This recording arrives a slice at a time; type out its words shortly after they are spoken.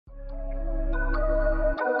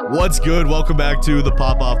What's good? Welcome back to the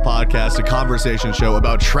Pop Off Podcast, a conversation show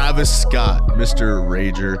about Travis Scott, Mr.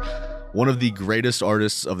 Rager, one of the greatest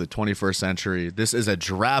artists of the 21st century. This is a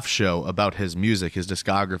draft show about his music, his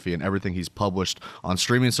discography, and everything he's published on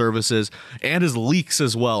streaming services, and his leaks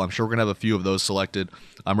as well. I'm sure we're going to have a few of those selected.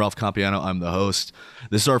 I'm Ralph Compiano. I'm the host.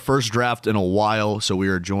 This is our first draft in a while, so we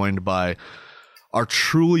are joined by our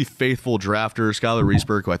truly faithful drafter, Skylar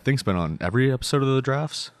Reesberg, who I think's been on every episode of the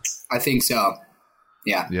drafts. I think so.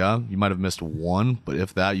 Yeah. Yeah, you might have missed one, but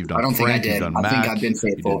if that, you've done I don't Frank, think I did. you've done I Mac, think I've been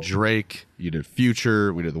faithful. You did Drake, you did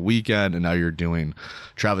Future, we did The Weeknd, and now you're doing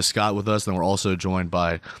Travis Scott with us. Then we're also joined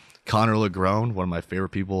by Connor LeGrone, one of my favorite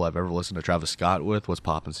people I've ever listened to Travis Scott with. What's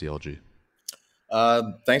poppin', CLG?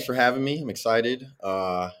 Thanks for having me. I'm excited.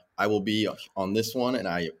 I will be on this one, and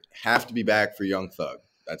I have to be back for Young Thug.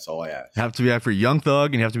 That's all I ask. You have to be back for Young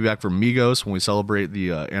Thug, and you have to be back for Migos when we celebrate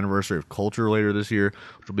the anniversary of Culture later this year,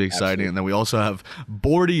 which will be exciting. Absolutely. And then we also have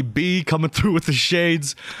Bordy B coming through with the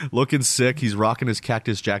shades, looking sick. He's rocking his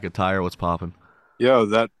Cactus Jack attire. What's popping? Yo,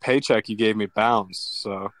 that paycheck you gave me bounced,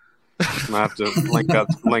 so I'm gonna have to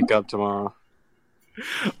link up tomorrow.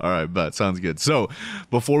 All right, bet. Sounds good. So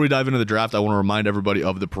before we dive into the draft, I want to remind everybody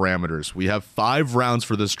of the parameters. We have 5 rounds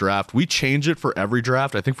for this draft. We change it for every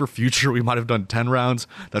draft. I think for Future, we might have done 10 rounds.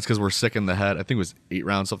 That's because we're sick in the head. I think it was 8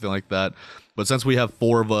 rounds, something like that. But since we have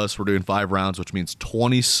 4 of us, we're doing 5 rounds, which means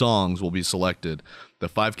 20 songs will be selected. The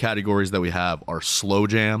 5 categories that we have are Slow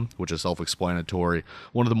Jam, which is self-explanatory.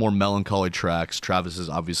 One of the more melancholy tracks. Travis is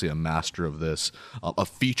obviously a master of this. A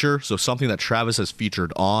feature, so something that Travis has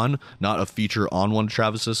featured on, not a feature on one of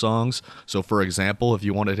Travis's songs. So for example, if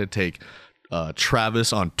you wanted to take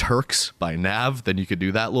Travis on Turks by Nav, then you could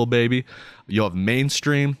do that, little baby. You'll have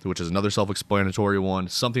Mainstream, which is another self-explanatory one,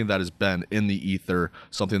 something that has been in the ether,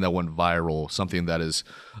 something that went viral, something that is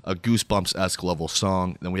a Goosebumps-esque level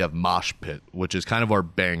song. Then we have Mosh Pit, which is kind of our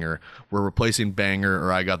banger. We're replacing Banger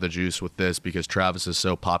or I Got the Juice with this because Travis is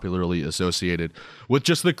so popularly associated with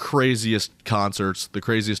just the craziest concerts, the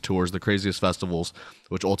craziest tours, the craziest festivals,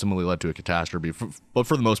 which ultimately led to a catastrophe. But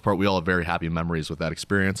for the most part, we all have very happy memories with that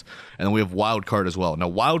experience. And then we have Wild Card as well. Now,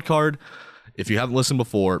 Wild Card, if you haven't listened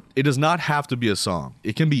before, it does not have to be a song.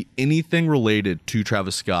 It can be anything related to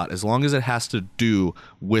Travis Scott as long as it has to do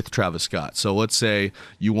with Travis Scott. So let's say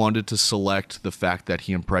you wanted to select the fact that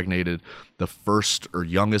he impregnated the first or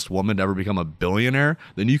youngest woman to ever become a billionaire,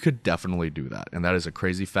 then you could definitely do that. And that is a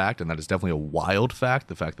crazy fact, and that is definitely a wild fact,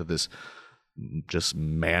 the fact that this just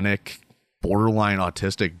manic, borderline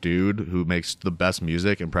autistic dude who makes the best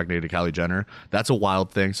music impregnated Kylie Jenner. That's a wild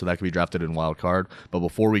thing, so that could be drafted in Wild Card. But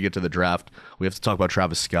before we get to the draft, we have to talk about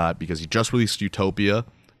Travis Scott because he just released Utopia. I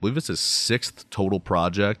believe it's his 6th total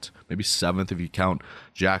project, maybe 7th if you count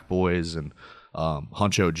Jack Boys and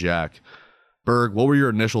Huncho Jack. Berg, what were your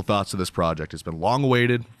initial thoughts of this project? It's been long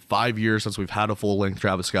awaited, 5 years since we've had a full-length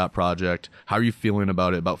Travis Scott project. How are you feeling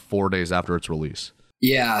about it about 4 days after its release?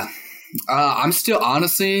 Yeah. I'm still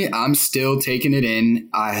taking it in.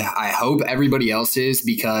 I hope everybody else is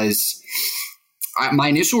because my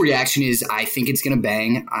initial reaction is I think it's going to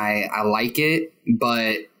bang. I like it,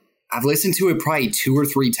 but I've listened to it probably 2 or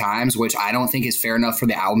 3 times, which I don't think is fair enough for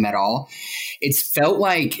the album at all. It's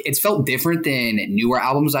felt different than newer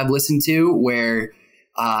albums I've listened to where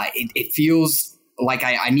it feels like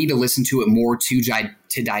I need to listen to it more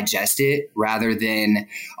to digest it rather than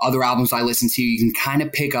other albums I listen to. You can kind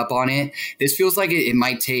of pick up on it. This feels like it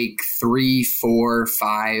might take 3, 4,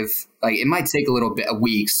 5, like it might take a little bit of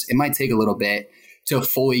weeks. It might take a little bit to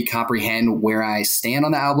fully comprehend where I stand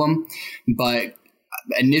on the album. But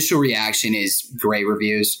initial reaction is great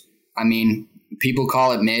reviews. I mean, people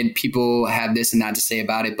call it mid. People have this and that to say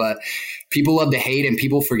about it, but people love the hate and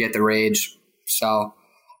people forget the rage. So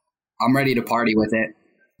I'm ready to party with it.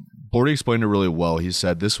 Bordy explained it really well. He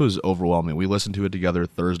said this was overwhelming. We listened to it together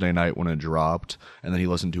Thursday night when it dropped, and then he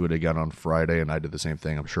listened to it again on Friday, and I did the same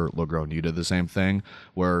thing. I'm sure LeGrone, you did the same thing,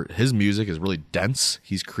 where his music is really dense.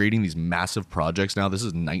 He's creating these massive projects now. This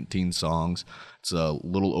is 19 songs. It's a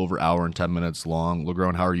little over hour and 10 minutes long.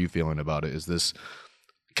 LeGrone, how are you feeling about it? Is this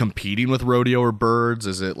competing with Rodeo or Birds?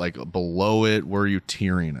 Is it like below it? Where are you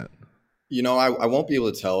tiering it? You know, I won't be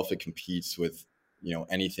able to tell if it competes with,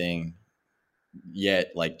 anything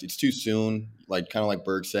yet. Like, it's too soon. Like, kind of like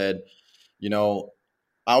Berg said,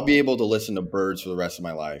 I'll be able to listen to Birds for the rest of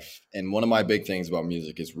my life. And one of my big things about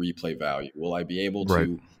music is replay value. Will I be able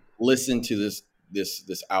to listen to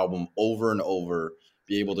this album over and over,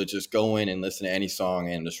 be able to just go in and listen to any song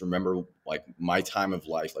and just remember like my time of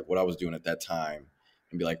life, like what I was doing at that time,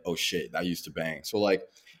 and be like, oh shit, that used to bang. So like,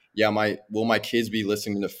 yeah, will my kids be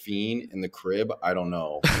listening to Fiend in the crib? I don't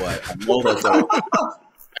know, but I know that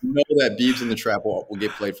know that Beebs in the Trap will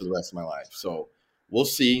get played for the rest of my life. So we'll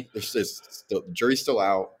see. The jury's still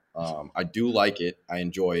out. I do like it. I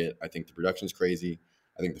enjoy it. I think the production's crazy.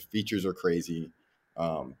 I think the features are crazy.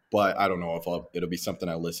 But I don't know if it'll be something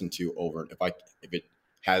I listen to over if it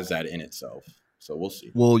has that in itself. So we'll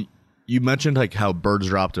see. Well, you mentioned like how Birds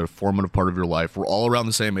dropped a formative part of your life. We're all around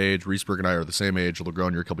the same age. Reeseberg and I are the same age.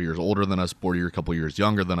 LeGrone, you're a couple years older than us. Bordy, you're a couple years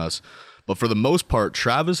younger than us. But for the most part,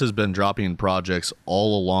 Travis has been dropping projects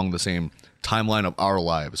all along the same timeline of our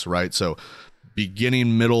lives, right? So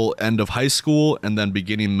beginning, middle, end of high school, and then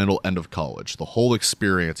beginning, middle, end of college. The whole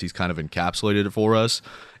experience, he's kind of encapsulated it for us.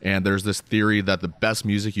 And there's this theory that the best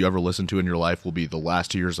music you ever listen to in your life will be the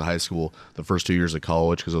last 2 years of high school, the first 2 years of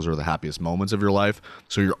college, because those are the happiest moments of your life.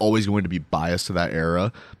 So you're always going to be biased to that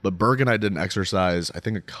era. But Berg and I did an exercise, I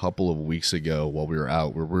think a couple of weeks ago while we were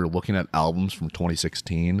out, where we were looking at albums from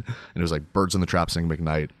 2016. And it was like Birds in the Trap Sing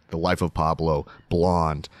McKnight, The Life of Pablo,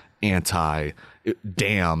 Blonde, Anti,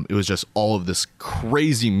 Damn. It was just all of this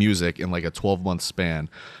crazy music in like a 12-month span.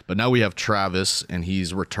 But now we have Travis, and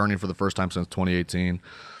he's returning for the first time since 2018.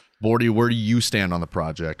 Bordy, where do you stand on the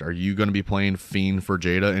project? Are you going to be playing Fiend for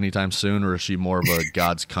Jada anytime soon, or is she more of a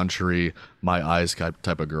God's Country, My Eyes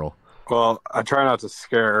type of girl? Well, I try not to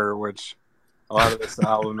scare her, which a lot of this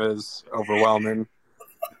album is overwhelming.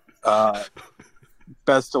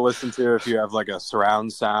 Best to listen to if you have like a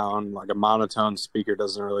surround sound, like a monotone speaker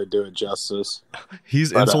doesn't really do it justice.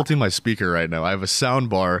 He's insulting my speaker right now. I have a sound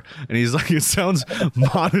bar, and he's like, it sounds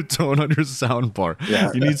monotone on your sound bar. Yeah.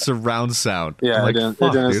 You need surround sound. Yeah, like, it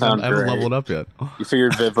didn't sound I haven't leveled up yet. You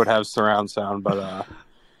figured Viv would have surround sound, but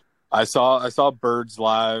I saw Birds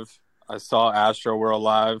live. I saw Astro World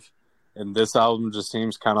live, and this album just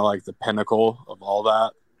seems kind of like the pinnacle of all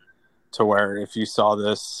that, to where if you saw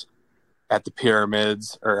this at the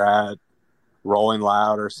Pyramids or at Rolling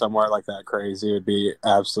Loud or somewhere like that crazy, it would be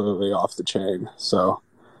absolutely off the chain. So,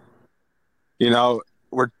 you know,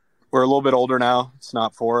 we're a little bit older now. It's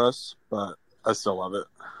not for us, but I still love it.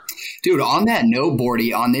 Dude, on that note,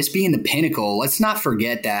 Bordy, on this being the pinnacle, let's not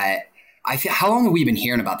forget that how long have we been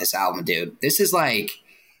hearing about this album, dude? This is like,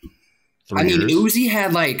 3 years. Uzi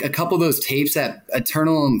had like a couple of those tapes that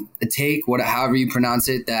Eternal Take, however you pronounce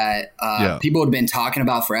it, that people have been talking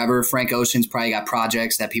about forever. Frank Ocean's probably got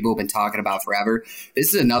projects that people have been talking about forever.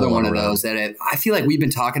 This is another one of those that I feel like we've been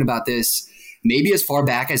talking about this maybe as far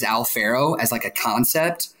back as Al Faro as like a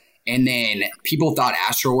concept. And then people thought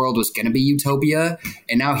Astroworld was going to be Utopia.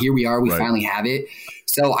 And now here we are. We finally have it.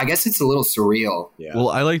 So I guess it's a little surreal. Yeah. Well,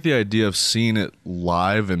 I like the idea of seeing it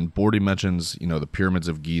live. And Bordy mentions, the Pyramids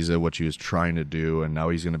of Giza, what he was trying to do. And now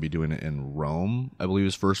he's going to be doing it in Rome, I believe,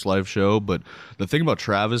 his first live show. But the thing about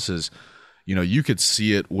Travis is, you could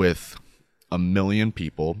see it with 1 million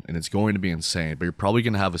people, and it's going to be insane. But you're probably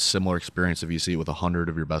going to have a similar experience if you see it with 100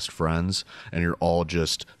 of your best friends, and you're all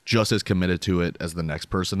just as committed to it as the next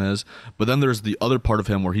person is. But then there's the other part of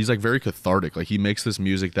him where he's like very cathartic. Like he makes this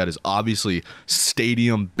music that is obviously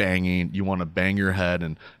stadium banging. You want to bang your head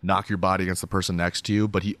and knock your body against the person next to you.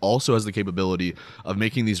 But he also has the capability of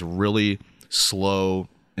making these really slow,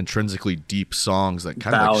 intrinsically deep songs that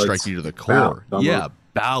kind of like strike you to the core.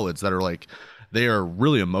 Ballads that are like, they are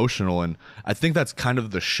really emotional, and I think that's kind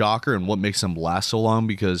of the shocker and what makes them last so long,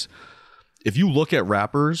 because if you look at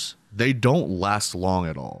rappers, they don't last long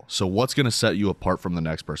at all. So what's going to set you apart from the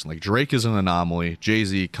next person? Like Drake is an anomaly,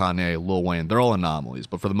 Jay-Z, Kanye, Lil Wayne, they're all anomalies.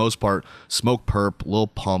 But for the most part, Smoke Perp, Lil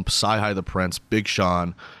Pump, Sci-Hi the Prince, Big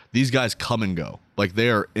Sean, these guys come and go. Like they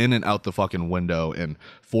are in and out the fucking window in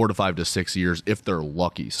 4 to 5 to 6 years if they're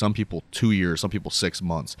lucky. Some people 2 years, some people 6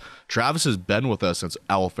 months. Travis has been with us since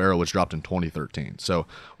Al Faro, which dropped in 2013. So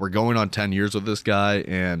we're going on 10 years with this guy,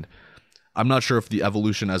 and I'm not sure if the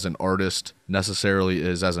evolution as an artist necessarily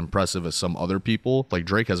is as impressive as some other people. Like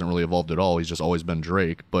Drake hasn't really evolved at all. He's just always been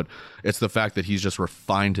Drake. But it's the fact that he's just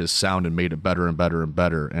refined his sound and made it better and better and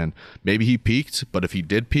better. And maybe he peaked, but if he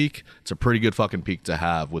did peak, it's a pretty good fucking peak to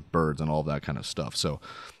have with Birds and all of that kind of stuff. So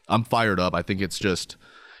I'm fired up. I think it's just,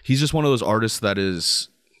 he's just one of those artists that is,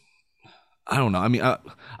 I don't know. I mean, I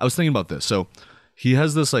was thinking about this. So he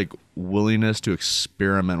has this like willingness to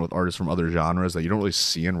experiment with artists from other genres that you don't really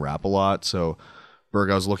see in rap a lot. So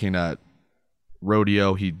Berg, I was looking at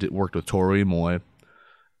Rodeo. He worked with Tori Moy.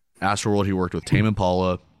 Astroworld, he worked with Tame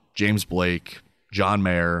Impala, James Blake, John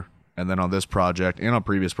Mayer. And then on this project and on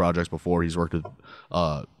previous projects before, he's worked with,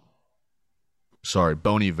 Bon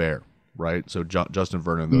Iver, right? So Justin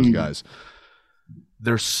Vernon, those guys.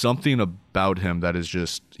 There's something about him that is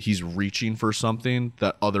just, he's reaching for something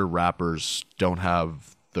that other rappers don't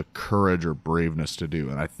have the courage or braveness to do.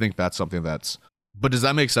 And I think that's something that's But does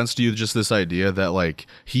that make sense to you? Just this idea that like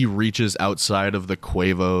he reaches outside of the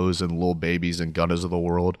Quavos and Lil Babies and Gunnas of the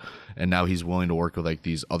world, and now he's willing to work with like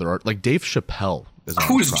these other art, like Dave Chappelle.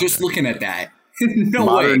 I was just looking at that.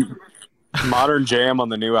 No way. Modern Jam on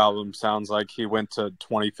the new album sounds like he went to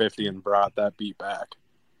 2050 and brought that beat back.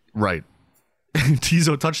 Right.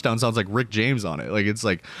 Tizo Touchdown sounds like Rick James on it. Like it's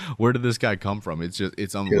like, where did this guy come from?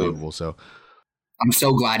 It's unbelievable. So I'm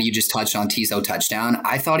so glad you just touched on Tizo Touchdown.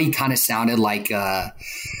 I thought he kind of sounded like I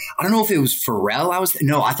don't know if it was Pharrell.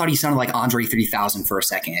 I thought he sounded like Andre 3000 for a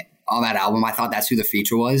second on that album. I thought that's who the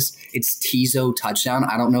feature was. It's Tizo Touchdown.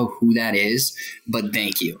 I don't know who that is, but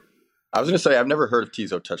thank you. I was going to say, I've never heard of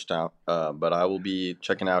Tizo Touchdown, but I will be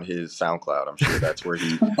checking out his SoundCloud. I'm sure that's where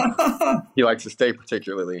he likes to stay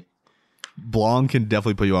particularly. Blom can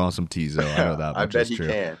definitely put you on some Tizo. I know that. I bet he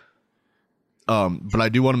can. But I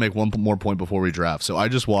do want to make one more point before we draft. So I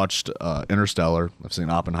just watched Interstellar. I've seen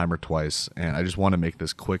Oppenheimer twice, and I just want to make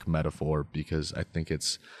this quick metaphor because I think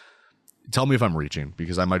it's. Tell me if I'm reaching,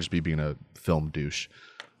 because I might just be being a film douche.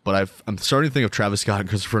 But I'm starting to think of Travis Scott and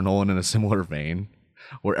Christopher Nolan in a similar vein,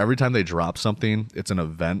 where every time they drop something, it's an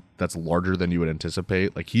event that's larger than you would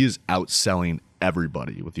anticipate. Like he is outselling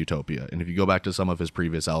everybody with Utopia. And if you go back to some of his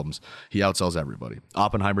previous albums, he outsells everybody.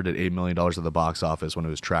 Oppenheimer did $8 million at the box office when it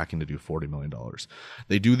was tracking to do $40 million.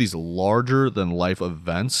 They do these larger than life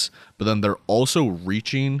events, but then they're also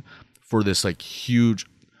reaching for this like huge,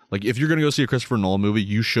 like if you're going to go see a Christopher Nolan movie,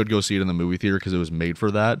 you should go see it in the movie theater because it was made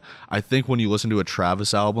for that. I think when you listen to a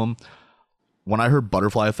Travis album, when I heard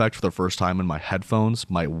Butterfly Effect for the first time in my headphones,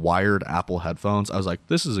 my wired Apple headphones, I was like,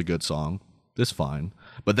 this is a good song. This is fine.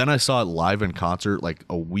 But then I saw it live in concert like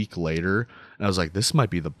a week later, and I was like, this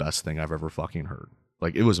might be the best thing I've ever fucking heard.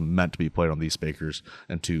 Like it was meant to be played on these speakers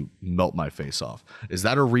and to melt my face off. Is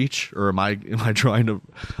that a reach, or am I drawing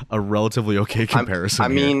a relatively okay comparison?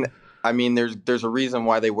 I mean, there's a reason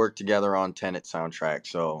why they work together on Tenet soundtrack.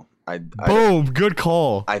 So boom, good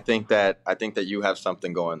call. I think that you have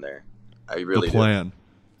something going there. I really the plan. do.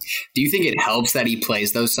 Do you think it helps that he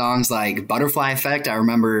plays those songs like Butterfly Effect? I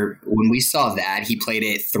remember when we saw that, he played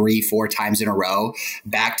it 3-4 times in a row,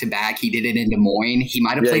 back to back. He did it in Des Moines. He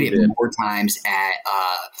might have played it more times at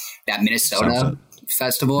that Minnesota Sunset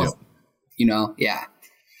festival. Yep. You know, yeah.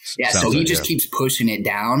 So he just keeps pushing it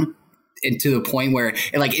down, and to the point where,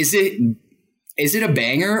 like, is it a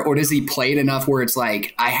banger, or does he play it enough where it's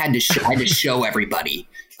like I had to show everybody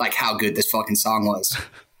like how good this fucking song was?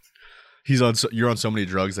 You're on so many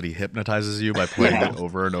drugs that he hypnotizes you by playing it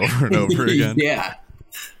over and over and over again. Yeah.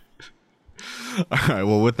 All right.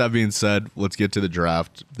 Well, with that being said, let's get to the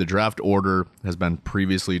draft. The draft order has been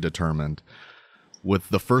previously determined. With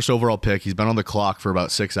the first overall pick, he's been on the clock for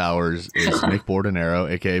about 6 hours, is Nick Bordenero,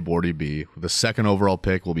 a.k.a. Bordy B. The second overall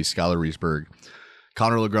pick will be Skylar Riesberg.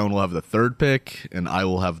 Connor LeGrone will have the third pick, and I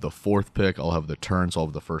will have the fourth pick. I'll have the turn, so I'll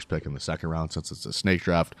have the first pick in the second round since it's a snake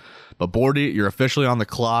draft. But Bordy, you're officially on the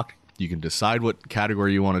clock. You can decide what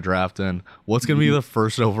category you want to draft in. What's going to be the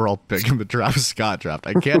first overall pick in the Travis Scott draft?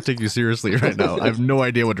 I can't take you seriously right now. I have no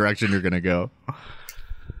idea what direction you're going to go.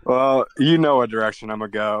 Well, you know what direction I'm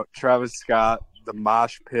going to go. Travis Scott, the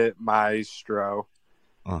mosh pit maestro,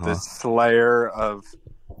 the slayer of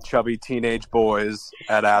chubby teenage boys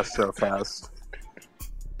at Astrofest.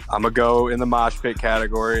 I'm going to go in the mosh pit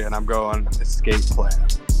category, and I'm going escape plan.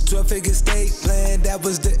 12-figure state plan, that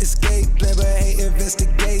was the escape plan, but I hate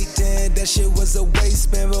investigating. That shit was a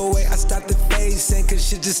waste, man, but wait, I started facing, cause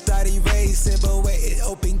shit just started racing, but wait, it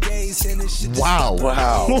opened gates, and this shit wow.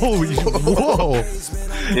 Holy, whoa.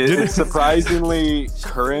 It's surprisingly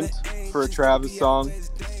current for a Travis song.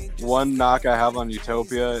 One knock I have on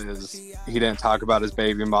Utopia is he didn't talk about his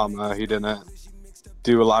baby mama. He didn't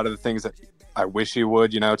do a lot of the things that I wish he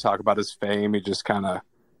would, talk about his fame. He just kind of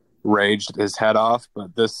raged his head off.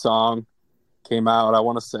 But this song came out, I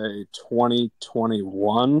want to say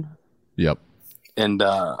 2021. Yep. And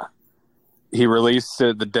he released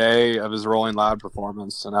it the day of his Rolling Loud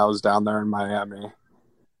performance, and I was down there in Miami.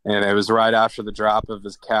 And it was right after the drop of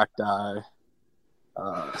his Cacti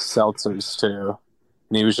seltzers too.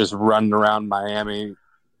 And he was just running around Miami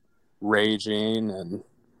raging and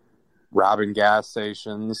robbing gas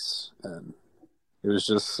stations. And it was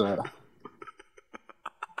just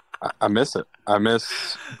I miss it. I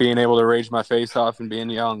miss being able to rage my face off and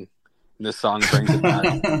being young. And this song brings it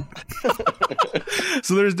back.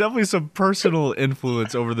 So there's definitely some personal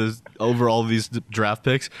influence over all of these draft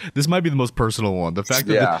picks. This might be the most personal one. The fact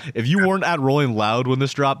that if you weren't at Rolling Loud when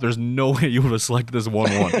this dropped, there's no way you would have selected this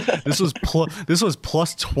 1-1. This was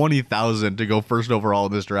plus 20,000 to go first overall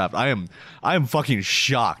in this draft. I am fucking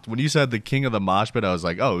shocked. When you said the king of the mosh pit, I was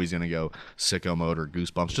like, oh, he's gonna go Sicko Mode or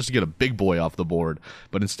Goosebumps just to get a big boy off the board.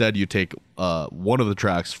 But instead, you take one of the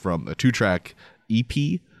tracks from a 2-track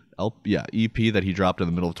EP. EP that he dropped in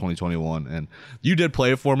the middle of 2021, and you did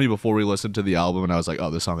play it for me before we listened to the album, and I was like,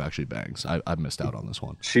 oh, this song actually bangs. I missed out on this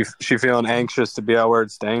one. She feeling anxious to be out where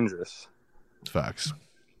it's dangerous. Facts.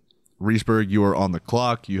 Reesberg, you are on the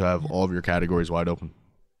clock. You have all of your categories wide open.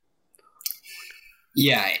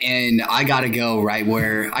 Yeah, and I gotta go right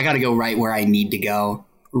where I need to go.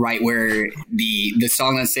 Right where the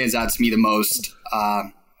song that stands out to me the most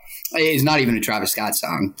is not even a Travis Scott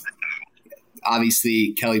song.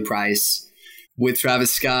 Obviously, Kelly Price with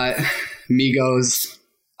Travis Scott, Migos,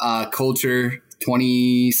 Culture,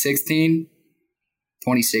 2016.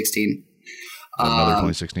 Another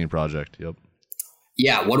 2016 project. Yep.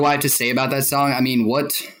 Yeah. What do I have to say about that song? I mean,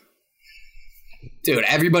 dude,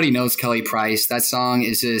 everybody knows Kelly Price. That song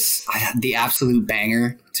is just the absolute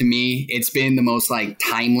banger to me. It's been the most like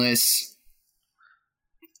timeless.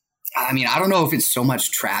 I mean, I don't know if it's so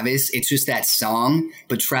much Travis. It's just that song,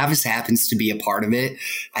 but Travis happens to be a part of it.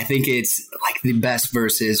 I think it's like the best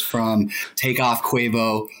verses from Takeoff,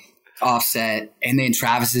 Quavo, Offset, and then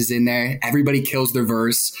Travis is in there. Everybody kills their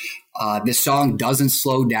verse. The song doesn't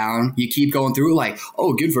slow down. You keep going through like,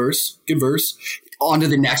 oh, good verse. On to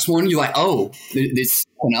the next one. You're like, oh, this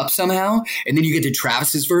went up somehow. And then you get to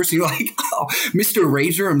Travis's verse and you're like, oh, Mr.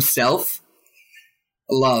 Rager himself.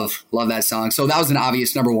 Love that song. So that was an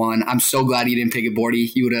obvious number one. I'm so glad he didn't pick it, Bordy.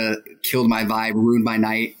 He would have killed my vibe, ruined my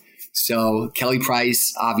night. So Kelly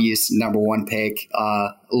Price, obvious number one pick.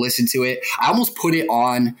 Listen to it. I almost put it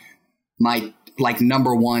on my like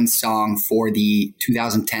number one song for the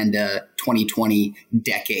 2010 to 2020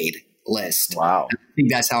 decade list. Wow. I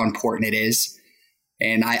think that's how important it is.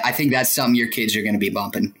 And I think that's something your kids are going to be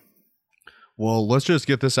bumping. Well, let's just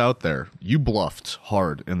get this out there. You bluffed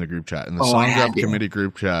hard in the group chat, in the Song Draft Committee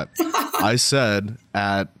group chat. I said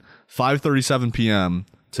at 5:37 p.m.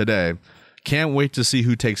 today, can't wait to see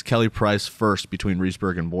who takes Kelly Price first between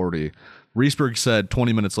Reesberg and Bordy. Reesberg said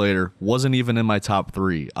 20 minutes later, wasn't even in my top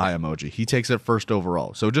 3, eye emoji. He takes it first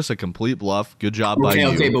overall. So just a complete bluff. Good job by you.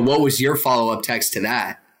 Okay, but what was your follow-up text to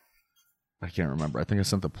that? I can't remember. I think I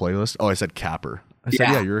sent the playlist. Oh, I said capper. I said,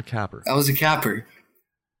 yeah, you're a capper. That was a capper.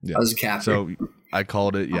 Yeah. That was a capper. So I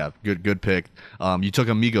called it. Yeah, good pick. You took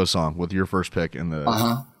a Migos song with your first pick in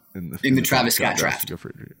the in the Travis Scott draft. Go for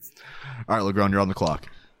it. All right, LeGrand, you're on the clock.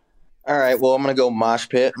 All right, well, I'm gonna go Mosh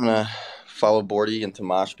Pit. I'm gonna follow Bordy into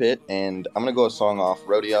Mosh Pit, and I'm gonna go a song off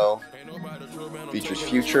Rodeo. Features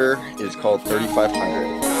Future. It's called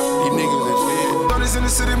 3500. Brothers in the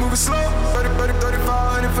city moving slow.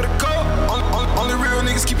 3500 for the code. Only real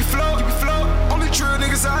niggas keep you flow. Only true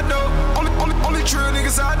niggas I know. Only true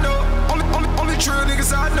niggas I know. Only true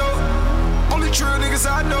niggas I know. Only true niggas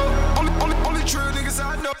I know. Only true niggas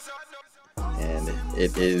I know. And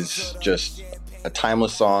it is just a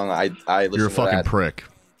timeless song. I listen You're a to fucking that. prick.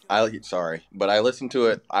 Sorry, but I listened to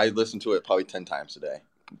it. I listened to it probably 10 times a day,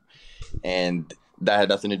 and that had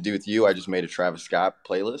nothing to do with you. I just made a Travis Scott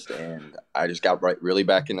playlist, and I just got really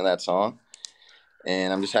back into that song,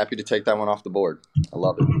 and I'm just happy to take that one off the board. I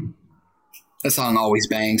love it. That song always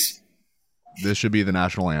bangs. This should be the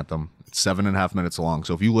national anthem. It's 7.5 minutes long.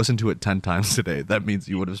 So if you listen to it 10 times today, that means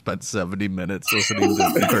you would have spent 70 minutes listening to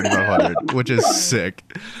 3500, which is sick.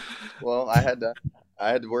 Well, I had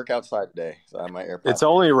to work outside today, so I had my AirPods. It's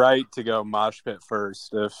only right to go mosh pit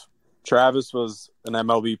first. If Travis was an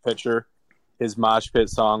MLB pitcher, his mosh pit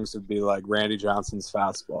songs would be like Randy Johnson's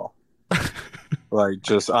fastball. Like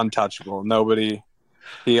just untouchable.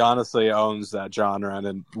 He honestly owns that genre in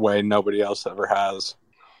a way nobody else ever has.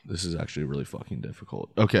 This is actually really fucking difficult.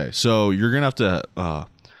 Okay, so you're going to have to...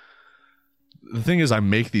 the thing is, I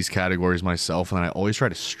make these categories myself, and I always try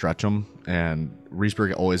to stretch them, and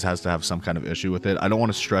Reesberg always has to have some kind of issue with it. I don't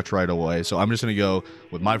want to stretch right away, so I'm just going to go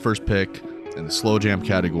with my first pick in the slow jam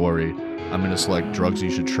category. I'm going to select Drugs You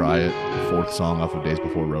Should Try It, the fourth song off of Days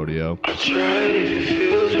Before Rodeo. I tried if it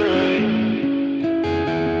feels right.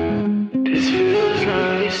 This feels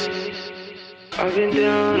nice. I've been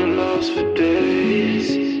down and lost for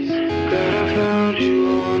days. Glad I found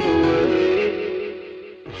you on the way.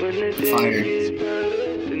 When the Fire. day gets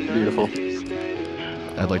better, the night Beautiful. is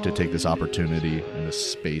better. I'd like to take this opportunity in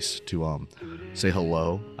this space to say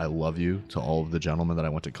hello, I love you, to all of the gentlemen that I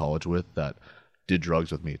went to college with that did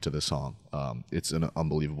drugs with me to this song. It's an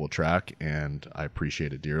unbelievable track, and I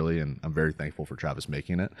appreciate it dearly, and I'm very thankful for Travis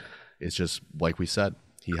making it. It's just like we said,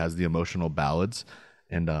 he has the emotional ballads,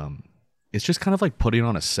 and it's just kind of like putting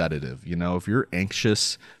on a sedative. You know, if you're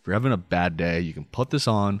anxious, if you're having a bad day, you can put this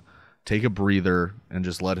on, take a breather, and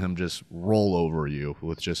just let him just roll over you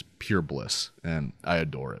with just pure bliss, and I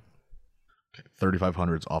adore it. Okay,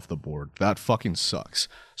 3,500's off the board. That fucking sucks.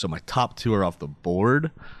 So my top 2 are off the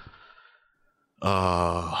board.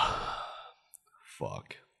 Fuck.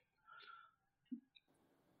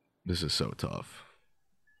 This is so tough.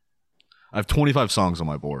 I have 25 songs on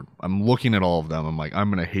my board. I'm looking at all of them. I'm like, I'm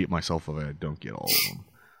going to hate myself if I don't get all of them.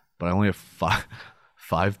 But I only have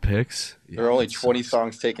five picks. Yeah, there are only 20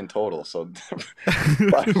 songs taken total, so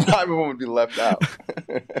five of them would be left out.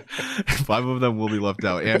 5 of them will be left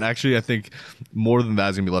out. And actually, I think more than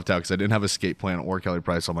that is going to be left out because I didn't have Escape Plan or Kelly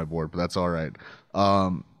Price on my board, but that's all right.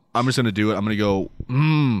 I'm just going to do it. I'm going to go,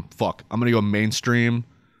 I'm going to go mainstream.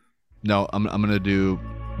 No, I'm going to do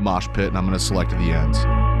Mosh Pit, and I'm going to select The Ends.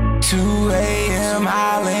 2 a.m.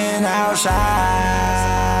 howling outside,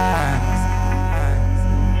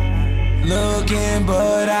 looking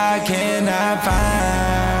but I cannot find.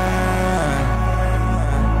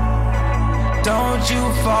 Don't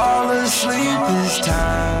you fall asleep this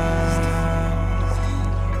time.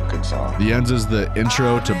 Good song. The Ends is the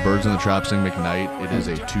intro to Birds in the Trap Sing McKnight. It is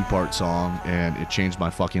a 2-part song, and it changed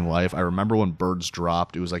my fucking life. I remember when Birds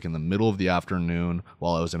dropped, it was like in the middle of the afternoon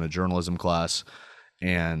while I was in a journalism class.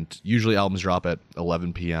 And usually albums drop at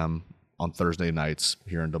 11 p.m. on Thursday nights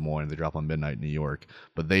here in Des Moines. They drop on midnight in New York.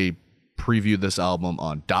 But they previewed this album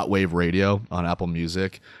on Wave Radio on Apple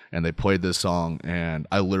Music, and they played this song, and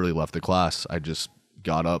I literally left the class. I just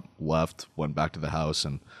got up, left, went back to the house,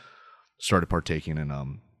 and started partaking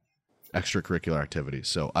in extracurricular activities.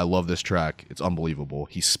 So I love this track. It's unbelievable.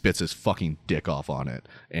 He spits his fucking dick off on it,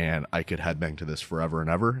 and I could headbang to this forever and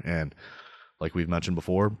ever. And like we've mentioned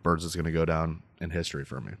before, Birds is going to go down in history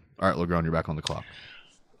for me. All right, Legrand, you're back on the clock.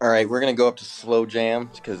 All right, we're going to go up to slow jam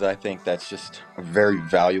because I think that's just a very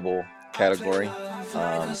valuable category. And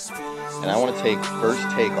I want to take First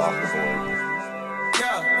Take off the board.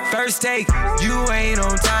 First take, you ain't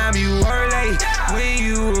on time, you were late. When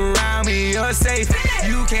you around me, you're safe.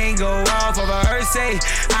 You can't go off of a hearsay.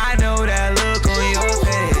 I know that look on your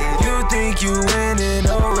face. You think you winning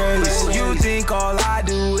a race. You think all I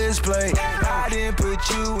do is play. I didn't put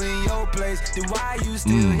you in your place. Then why you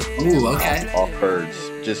still here? Ooh, okay. Off Birds.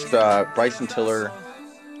 Just Bryson Tiller,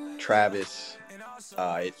 Travis.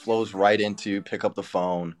 It flows right into Pick Up the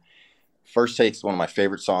Phone. First Take's one of my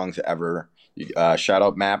favorite songs ever. Shout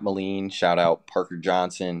out Matt Moline, shout out Parker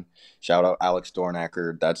Johnson, shout out Alex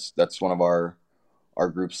Dornacker. That's one of our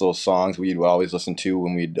group's little songs we'd always listen to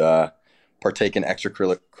when we'd partake in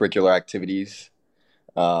extracurricular activities.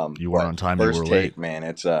 You were on time, First you were Take, late. man,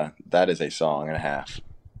 it's that is a song and a half.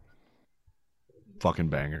 Fucking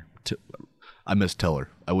banger. I miss Tiller.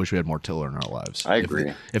 I wish we had more Tiller in our lives. I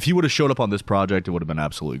agree. If he would have showed up on this project, it would have been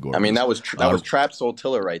absolutely gorgeous. I mean, that was Trap Soul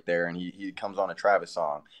Tiller right there, and he comes on a Travis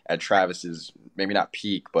song at Travis's maybe not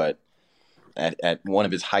peak, but at one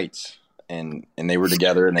of his heights, and they were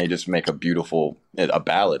together, and they just make a beautiful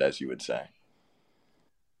ballad, as you would say.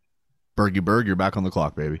 Bergie Berg, you're back on the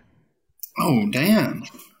clock, baby. Oh, damn.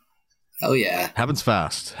 Hell yeah. Happens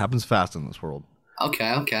fast in this world.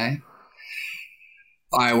 Okay.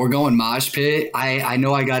 All right, we're going Mosh Pit. I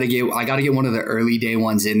know I gotta get one of the early day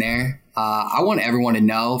ones in there. I want everyone to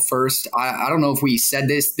know first. I don't know if we said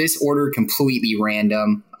this order completely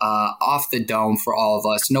random, off the dome for all of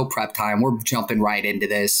us. No prep time. We're jumping right into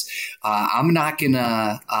this. I'm not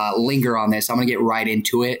gonna linger on this. I'm gonna get right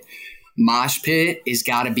into it. Mosh Pit is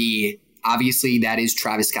got to be, obviously that is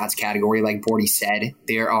Travis Scott's category. Like Bordy said,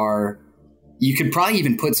 you could probably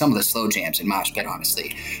even put some of the slow jams in Mosh Pit,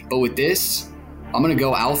 honestly. But with this, I'm going to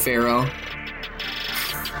go Al Faro,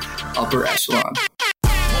 upper echelon.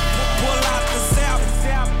 Pull out the south,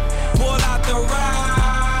 pull out the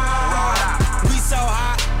ride. We so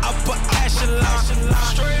high, upper echelon.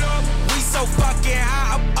 Straight up, we so fucking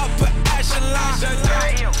high, upper echelon.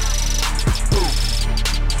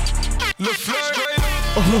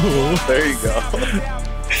 Oh, There you go.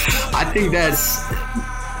 I think that's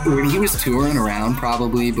when he was touring around,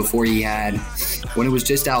 probably before when it was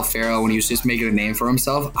just Al Faro, when he was just making a name for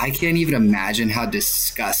himself. I can't even imagine how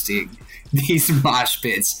disgusting these mosh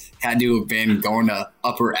pits had to have been going to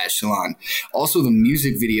upper echelon. Also, the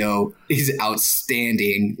music video is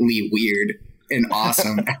outstandingly weird and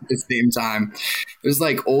awesome at the same time. There's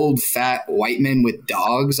like old fat white men with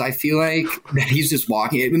dogs, I feel like, that he's just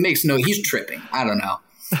walking. It makes he's tripping. I don't know.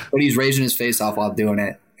 But he's raising his face off while doing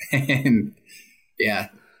it. And Yeah.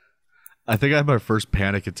 I think I had my first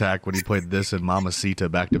panic attack when he played this and Mamacita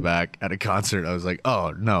back to back at a concert. I was like,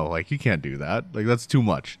 oh no, like you can't do that. Like that's too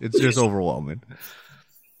much. It's just overwhelming.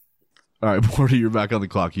 All right, Morty, you're back on the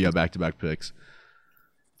clock. You have back to back picks.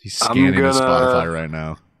 He's scanning his Spotify right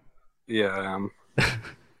now. Yeah, I am.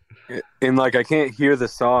 And like I can't hear the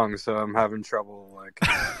song, so I'm having trouble like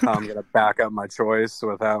how I'm gonna back up my choice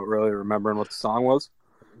without really remembering what the song was.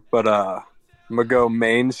 But I'm gonna go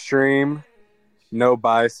mainstream. No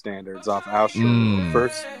Bystanders off Astro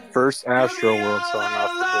World. First Astro World song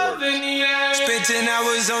off the board. Spent 10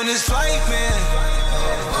 hours on this flight,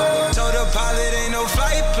 man. Told the pilot ain't no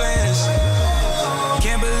flight plans.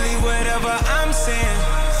 Can't believe whatever I'm saying.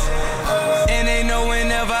 And they know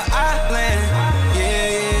whenever I land. Yeah,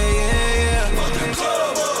 yeah,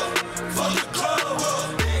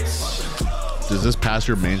 yeah. Does this pass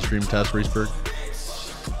your mainstream test, Reesberg?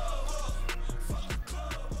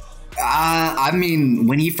 I mean,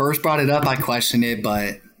 when he first brought it up, I questioned it,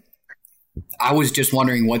 but I was just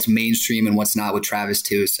wondering what's mainstream and what's not with Travis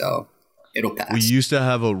too, so it'll pass. We used to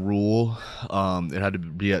have a rule. It had to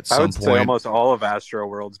be at I some would say point. almost all of Astro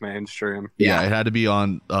World's mainstream. Yeah, it had to be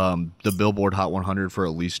on the Billboard Hot 100 for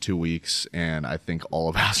at least 2 weeks, and I think all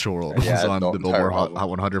of Astro World was on the Billboard Hot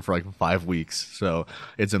 100 for like 5 weeks, so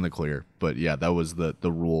it's in the clear. But yeah, that was the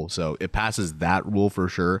rule, so it passes that rule for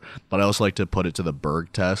sure. But I also like to put it to the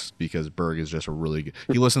Berg test because Berg is just a really good.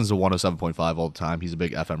 He listens to 107.5 all the time. He's a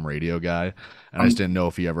big FM radio guy, and I just didn't know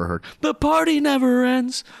if he ever heard "The Party Never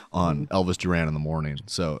Ends" on Elvis Duran in the morning.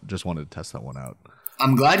 So just wanted to test that one out.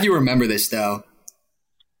 I'm glad you remember this though.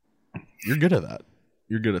 You're good at that.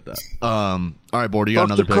 You're good at that. All right, Bordy, you got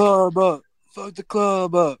Fuck another the pick? club up. Fuck the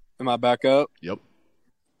club up. Am I back up? Yep.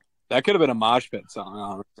 That could have been a mosh pit song,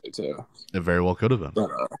 honestly, too. It very well could have been. But,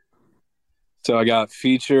 so I got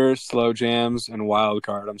feature, slow jams, and wild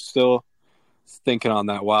card. I'm still thinking on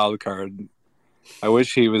that wild card. I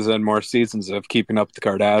wish he was in more seasons of Keeping Up with the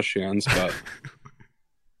Kardashians, but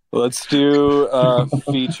let's do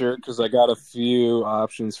feature because I got a few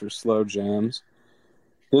options for slow jams.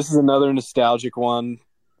 This is another nostalgic one,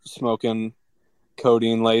 smoking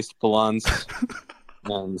codeine-laced blunts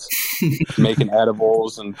and making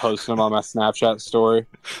edibles and posting them on my Snapchat story.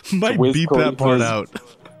 Might Wiz beep that part out.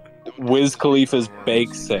 Wiz Khalifa's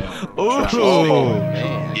Bake Sale. Oh,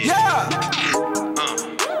 man. Yeah!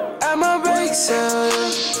 At my bake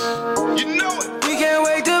sale, you know it. We can't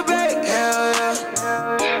wait to bake, hell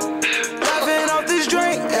yeah. Laughing off this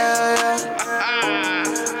drink, hell yeah.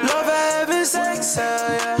 Love having sex,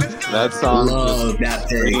 hell yeah. That song Love that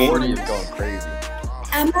thing. Morty is going crazy.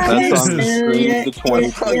 That song just screams the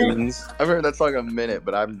 2010s. I've heard that song a minute,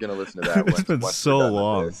 but I'm gonna listen to that It's one. been so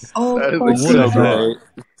long. Oh, That is What a a good great-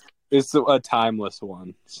 song. It's a timeless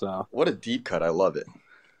one. So What a deep cut. I love it.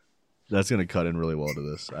 That's going to cut in really well to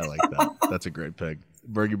this. I like that. That's a great pick.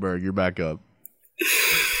 Bergie Berg, you're back up.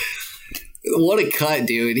 what a cut,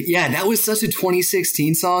 dude. Yeah, that was such a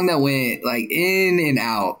 2016 song that went like in and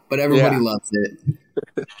out, but everybody Yeah. loves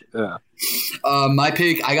it. yeah. My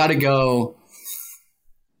pick, I gotta go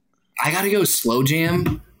slow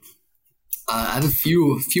jam. I have a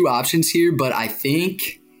few options here, but I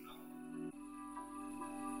think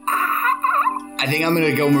I'm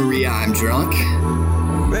gonna go Maria. I'm drunk.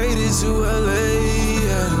 Made it to LA,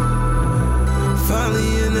 yeah. Finally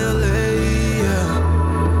in LA, yeah.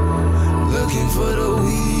 Looking for the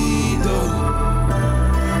weed, though.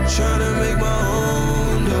 Trying to make my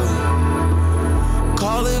own, though.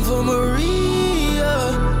 Calling for Maria.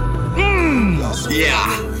 Yeah,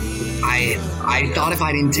 I thought if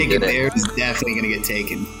I didn't take it Did it. there, it's definitely gonna get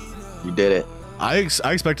taken. You did it. I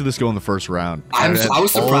expected this to go in the first round. I was had all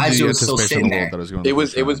surprised the it was still anticipation in the sitting world there. that was going in the It was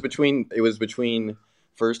first it was round. between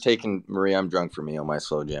first taking Maria I'm Drunk for me on my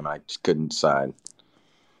slow jam. I just couldn't decide.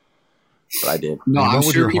 But I did. No, You I'm went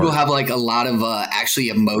with sure your people heart. have like a lot of actually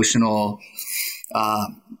emotional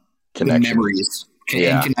Connection. memories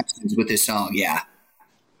Yeah. and connections with this song. Yeah.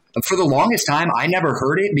 But for the longest time, I never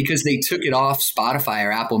heard it because they took it off Spotify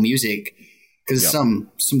or Apple Music because Yep.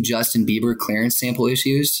 some Justin Bieber clearance sample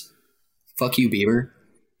issues. Fuck you, Bieber.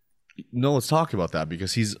 No, let's talk about that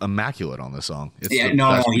because he's immaculate on this song. It's Yeah, the no,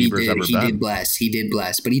 best he Bieber's did. ever He been. did bless. He did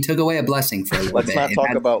bless, but he took away a blessing for a little Let's bit. not And talk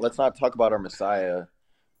that- about our Messiah,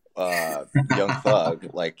 Young Thug.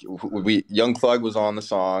 Like Young Thug was on the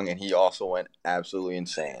song, and he also went absolutely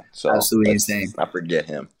insane. So Absolutely let's insane. not forget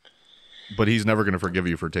him. But he's never going to forgive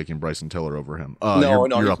you for taking Bryson Tiller over him. No,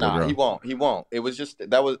 you're he's up, not. LeBron. He won't. It was just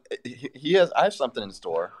that was he has. I have something in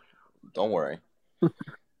store. Don't worry.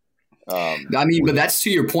 I mean, but that's to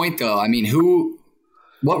your point, though. I mean,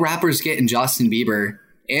 what rappers getting Justin Bieber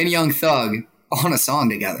and Young Thug on a song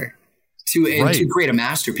together? to create a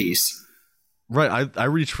masterpiece. Right. I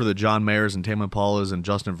reached for the John Mayers and Tame Impalas and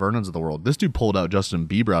Justin Vernons of the world. This dude pulled out Justin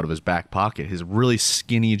Bieber out of his back pocket, his really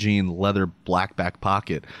skinny jean leather black back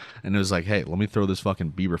pocket. And it was like, hey, let me throw this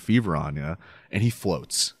fucking Bieber fever on you. And he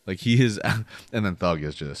floats. Like he is. And then Thug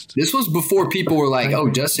is just. This was before people were like, oh,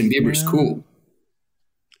 Justin Bieber's cool.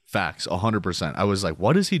 Facts, 100%. I was like,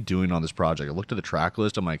 what is he doing on this project? I looked at the track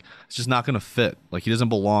list. I'm like, it's just not going to fit. Like he doesn't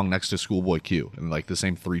belong next to Schoolboy Q and like the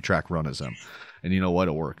same 3-track run as him. And you know what?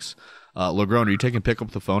 It works. Legrone, are you taking pick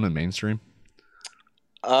up the phone in mainstream?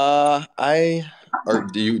 Do you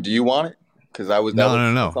want it? Because I was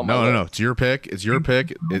no. It's your pick. It's your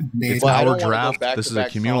pick. It's our draft. This is a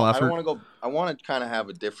communal effort. I want to kind of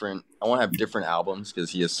have different albums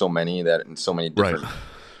because he has so many different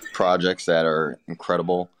projects that are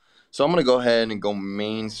incredible. So I'm gonna go ahead and go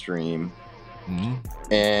mainstream.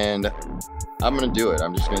 And I'm gonna do it.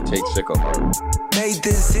 I'm just gonna take Sicko Mode. Made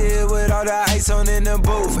this here with all the ice on in the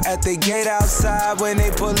booth. At the gate outside, when they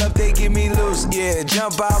pull up, they give me loose. Yeah,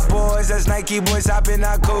 jump out, boys. That's Nike boys hopping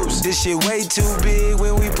our coast. This shit way too big.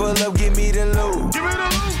 When we pull up, give me the loot. Give me the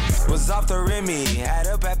loot. Was off the Remy, had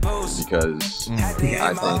up at post. Because I think it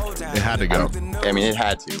had to go. I mean, it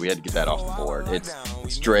had to. We had to get that off the board.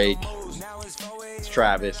 It's Drake. It's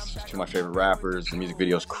Travis. Two of my favorite rappers. The music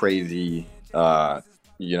video's crazy. The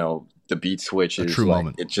beat switches,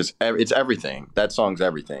 moment. It's just it's everything. That song's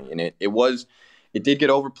everything, and it did get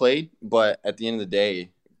overplayed, but at the end of the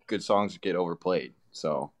day, good songs get overplayed.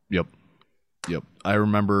 So yep. I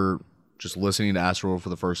remember just listening to Astro for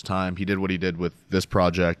the first time. He did what he did with this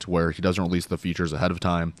project, where he doesn't release the features ahead of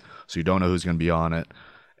time, so you don't know who's going to be on it,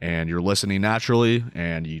 and you're listening naturally,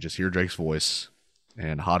 and you just hear Drake's voice,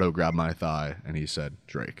 and Hato grabbed my thigh, and he said,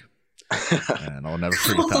 "Drake." And I'll never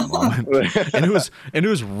forget that moment. And it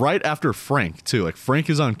was right after Frank too. Like Frank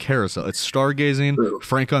is on Carousel. It's stargazing.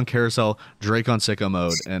 Frank on Carousel. Drake on Sicko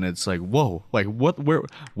Mode. And it's like, whoa, like what?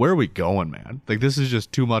 Where are we going, man? Like this is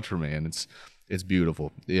just too much for me. And it's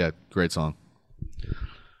beautiful. Yeah, great song.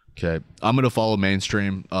 Okay, I'm gonna follow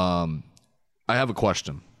mainstream. I have a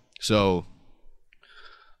question. So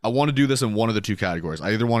I want to do this in one of the two categories.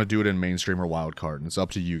 I either want to do it in mainstream or wild card, and it's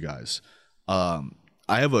up to you guys.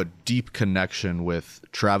 I have a deep connection with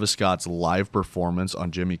Travis Scott's live performance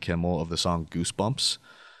on Jimmy Kimmel of the song Goosebumps.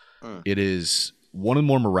 It is one of the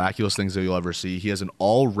more miraculous things that you'll ever see. He has an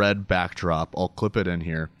all red backdrop. I'll clip it in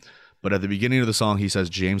here. But at the beginning of the song, he says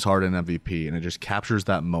James Harden MVP, and it just captures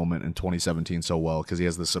that moment in 2017 so well because he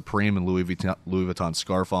has the Supreme and Louis Vuitton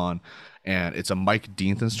scarf on, and it's a Mike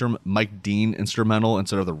Dean instrumental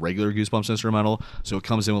instead of the regular Goosebumps instrumental. So it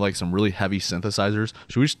comes in with like some really heavy synthesizers.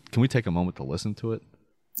 Can we take a moment to listen to it?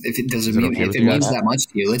 If it doesn't mean if it means that much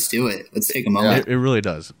to you, let's do it. Let's take a moment. It really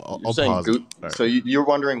does. I'll pause. Right. So you're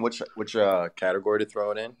wondering which category to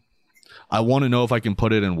throw it in? I want to know if I can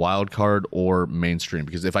put it in wild card or mainstream,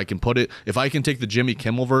 because if I can take the Jimmy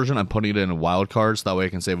Kimmel version, I'm putting it in wild card, so that way I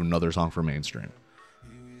can save another song for mainstream.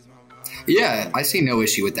 Yeah, I see no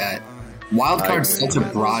issue with that. Wild card's such a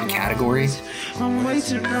broad category. I'm way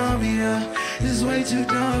too dumb, yeah. It's way too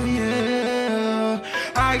dumb, yeah.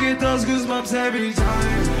 I get those goosebumps every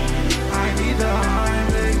time. I need the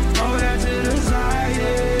Heimlich, throw that to the side,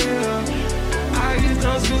 yeah. I get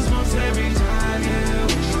those goosebumps every time, yeah.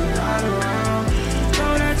 When you're not around,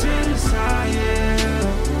 throw that to the side,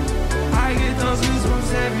 yeah. I get those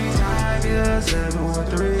goosebumps every time, yeah.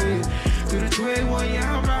 713 to the 281,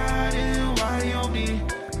 yeah, I'm riding. Why on me?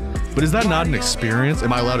 But is that not an experience?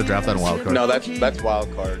 Am I allowed to draft that in wild card? No, that's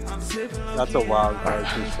wild card. That's a wild card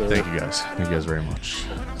for sure. Thank you guys. Thank you guys very much.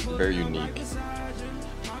 Very unique.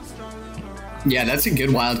 Yeah, that's a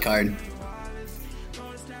good wild card.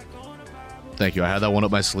 Thank you. I had that one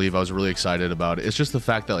up my sleeve. I was really excited about it. It's just the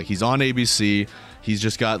fact that like he's on ABC. He's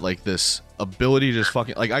just got like this ability to just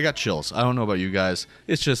fucking like I got chills. I don't know about you guys.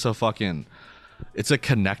 It's just a fucking it's a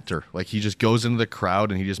connector. Like he just goes into the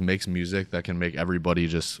crowd and he just makes music that can make everybody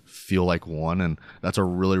just feel like one, and that's a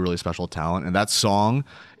really, really special talent. And that song,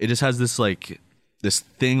 it just has this like this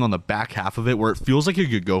thing on the back half of it where it feels like it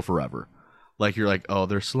could go forever. Like you're like, oh,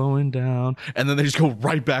 they're slowing down, and then they just go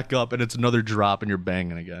right back up, and it's another drop, and you're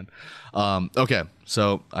banging again. Okay,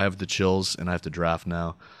 so I have the chills, and I have to draft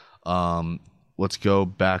now. Let's go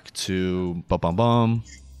back to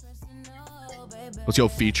Let's go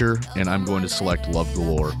feature, and I'm going to select Love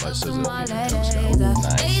Galore by SZA.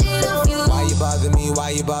 Why you bother me?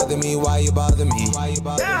 Why you bother me? Why you bother me?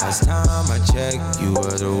 Last time I checked, you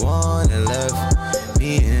were the one that left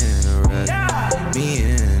me in a wreck, me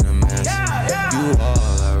in a mess. You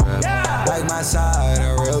all I rep, like my side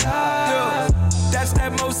I rep. That's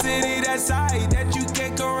that Mo City, that side that you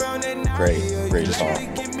can't go around at night. Great song.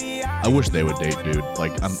 I wish they would date, dude.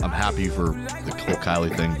 Like, I'm happy for the whole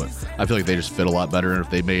Kylie thing, but I feel like they just fit a lot better. And if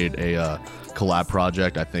they made a collab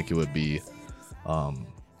project, I think it would be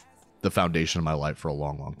the foundation of my life for a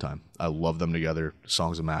long, long time. I love them together. The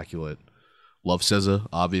song's immaculate. Love SZA,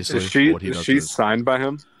 obviously. Is she signed by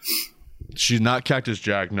him? She's not Cactus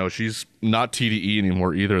Jack. No, she's not TDE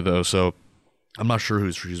anymore either, though. So I'm not sure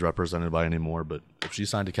who she's represented by anymore. But if she's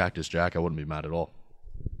signed to Cactus Jack, I wouldn't be mad at all.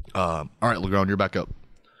 All right, Legrand, you're back up.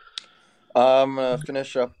 I'm gonna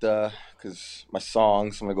finish up because my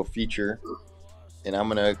songs. I'm gonna go feature, and I'm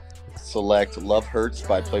gonna select "Love Hurts"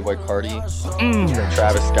 by Playboi Carti,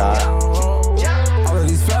 Travis Scott. All of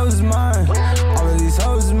these flowers is mine. All of these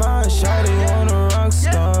hoes is mine. Shawty on a rock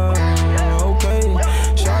star. Okay.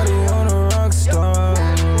 Shawty on a rock star.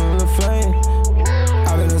 The flame.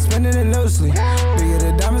 I've been spending it loosely. Bigger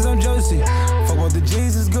the diamonds on Josie. Fuck what the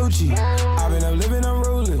jeans is Gucci. I've been up living on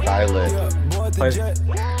rolling. Pilot.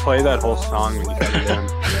 Play that whole song when you get in.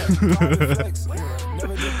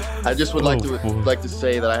 I just would like to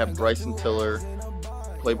say that I have Bryson Tiller,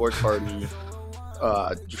 Playboi Carti,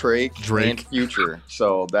 Drake, and Future.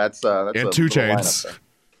 So that's and 2 Chainz.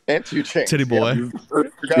 And 2 Chainz. Titty Boy.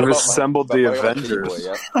 You assembled the Avengers.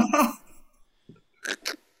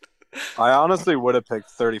 I honestly would have picked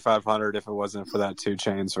 3500 if it wasn't for that 2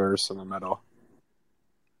 Chainz verse in the middle.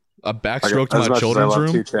 A backstroke to my children's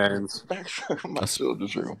room. 2 Chainz. Backstroke to my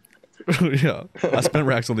children's room. Yeah, I spent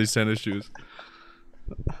racks on these tennis shoes.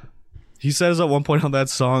 He says at one point on that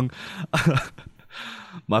song,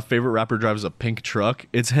 my favorite rapper drives a pink truck.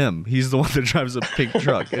 It's him. He's the one that drives a pink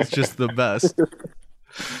truck. It's just the best.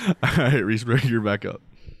 All right, Reese, you're back up.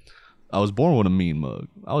 I was born with a mean mug.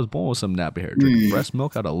 I was born with some nappy hair, drinking breast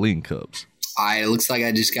milk out of lean cups. It looks like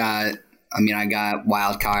I just got. I got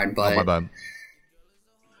wild card, but my bad.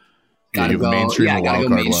 Gotta go mainstream. Yeah, gotta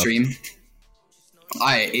go mainstream. Left. All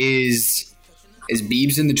right, is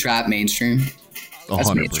Biebs in the Trap mainstream?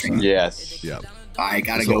 100%. Yes. Yeah. All right,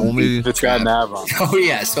 gotta so go. Only it's got Nav on. Oh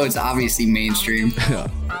yeah, so it's obviously mainstream. Yeah.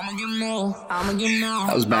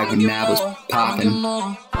 That was back when Nav was popping.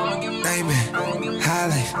 Nightmare,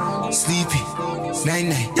 highlight, sleepy,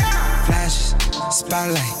 night, flashes,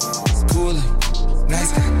 spotlight, cooler,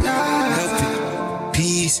 nice guy, help it,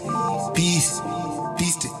 peace, beast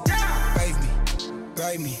it,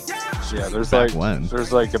 bite me. Yeah, there's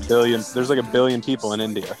like a billion people in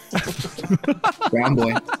India. Brown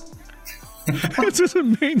boy. It's as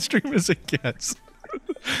mainstream as it gets.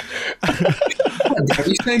 Are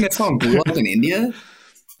you saying that song blew up in India?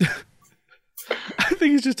 I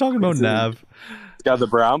think he's just talking about Nav. It's got the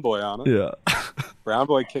Brown Boy on it. Yeah. Brown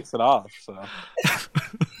Boy kicks it off, so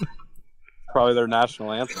probably their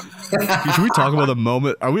national anthem. Should we talk about the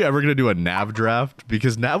moment? Are we ever going to do a Nav draft?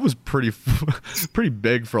 Because Nav was pretty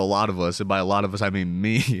big for a lot of us, and by a lot of us I mean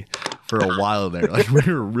me, for a while there. Like, we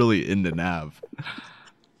were really into Nav.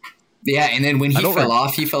 Yeah, and then when he fell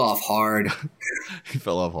off hard. He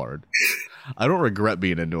fell off hard. I don't regret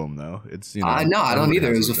being into him though. It's no, I don't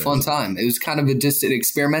either. It was a fun time. It was kind of just an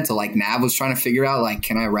experimental. Like Nav was trying to figure out like,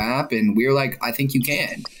 can I rap? And we were like, I think you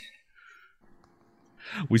can.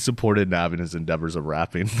 We supported Nav in his endeavors of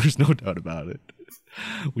rapping. There's no doubt about it.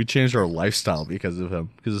 We changed our lifestyle because of him,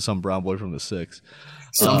 because of some brown boy from the 6.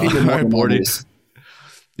 Some people more than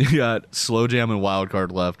You got Slow Jam and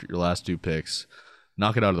Wildcard left. Your last 2 picks.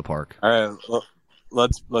 Knock it out of the park. All right, well,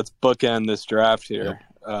 let's bookend this draft here.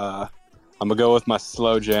 Yep. I'm gonna go with my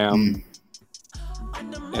Slow Jam,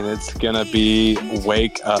 and it's gonna be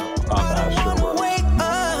 "Wake Up" on Astroworld.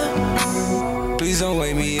 Please don't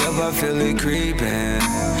wake me up, I feel it creeping.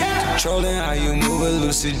 Controlling how you move, a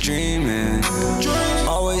lucid dreaming.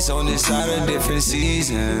 Always on this side of different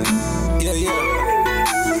season. Yeah.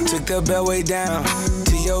 Took the bellway down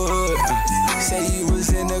to your hood. Say you was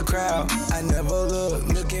in the crowd. I never look.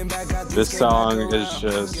 Looking back at this song is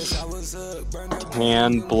just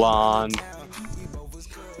tan blonde,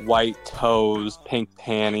 white toes, pink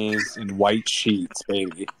panties, and white sheets,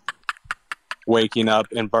 baby. Waking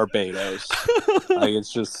up in Barbados. Like,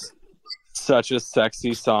 it's just such a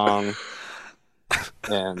sexy song.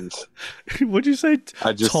 And what'd you say?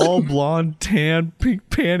 Tall, blonde, tan, pink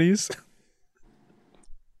panties.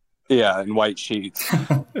 Yeah, and white sheets.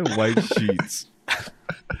 And white sheets.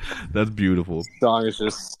 That's beautiful. The song is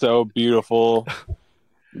just so beautiful.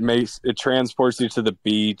 It transports you to the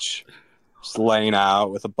beach, just laying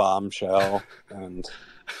out with a bombshell, and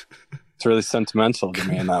it's really sentimental to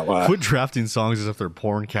me in that way. Quit drafting songs as if they're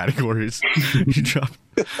porn categories. You drop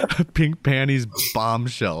pink panties,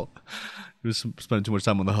 bombshell. You're spending too much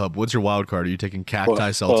time on the hub. What's your wild card? Are you taking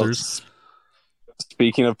cacti seltzers?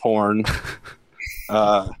 Speaking of porn,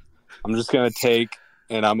 I'm just gonna take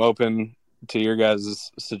and I'm open to your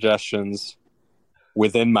guys' suggestions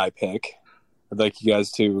within my pick. I'd like you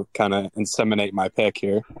guys to kind of inseminate my pick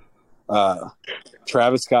here.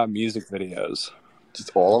 Travis Scott music videos.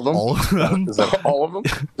 Just all of them? All of them? Is that All of them?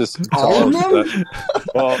 just All of them?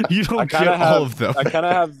 Well, You don't get kinda all of them. I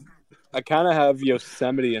kind of have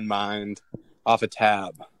Yosemite in mind off a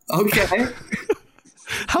tab. Okay.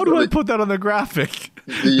 How do I put that on the graphic?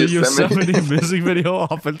 The The Yosemite music video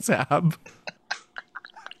off a tab.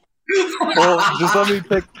 Well, just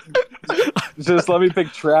let me pick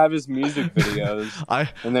Travis music videos,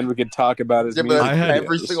 and then we could talk about his Yeah, but music like I had-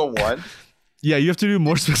 every videos. single one. Yeah, you have to do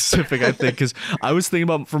more specific, I think, because I was thinking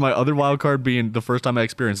about for my other wild card being the first time I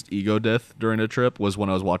experienced ego death during a trip was when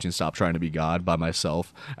I was watching Stop Trying to Be God by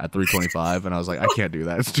myself at 3:25, and I was like, I can't do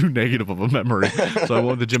that. It's too negative of a memory. So I went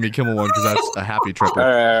with the Jimmy Kimmel one because that's a happy trip. All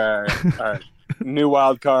right. New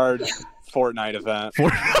wild card, Fortnite event.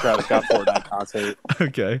 Travis Scott Fortnite concert.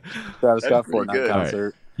 Okay. Travis Scott pretty Fortnite good.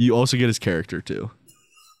 concert. You also get his character too.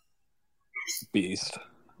 Beast.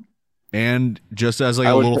 And just as like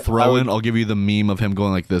I a would- little I throw in, would- I'll give you the meme of him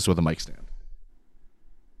going like this with a mic stand.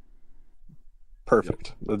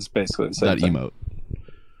 Perfect. That's basically the same That thing. emote.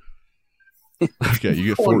 Okay,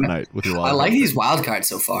 you get Fortnite with your wild I card. like these wild cards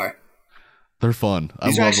so far. They're fun.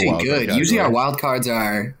 These I are love the actually wild card good. Usually our category. wild cards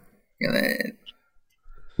are.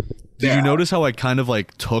 Did you notice how I kind of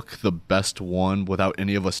like took the best one without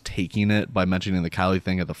any of us taking it by mentioning the Kylie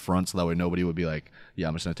thing at the front so that way nobody would be like, yeah,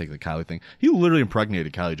 I'm just going to take the Kylie thing. He literally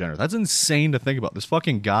impregnated Kylie Jenner. That's insane to think about. This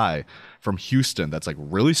fucking guy from Houston that's like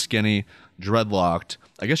really skinny, dreadlocked.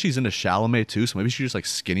 I guess she's into Chalamet too, so maybe she's just like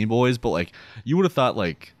skinny boys, but like you would have thought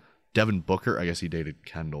like Devin Booker, I guess he dated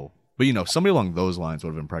Kendall. But you know, somebody along those lines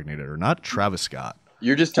would have impregnated her, not Travis Scott.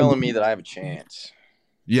 You're just telling me that I have a chance.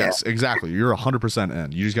 Yes, exactly. You're 100%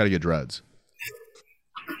 in. You just got to get dreads.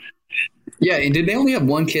 Yeah, and did they only have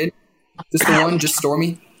one kid? Just the one? Just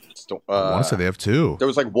Stormy? I want to say they have two. There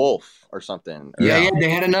was like Wolf or something. Yeah, they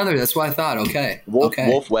had another. That's what I thought. Okay. Wolf, okay.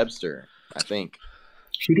 Wolf Webster, I think.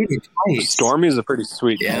 She did it twice. Stormy is a pretty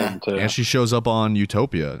sweet Yeah. name too. And she shows up on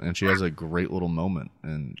Utopia, and she has a great little moment,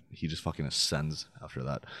 and he just fucking ascends after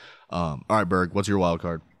that. All right, Berg, what's your wild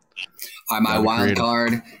card? All right, my Gotta be wild creative.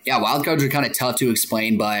 card. Yeah, wild cards are kind of tough to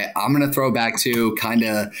explain, but I'm going to throw back to kind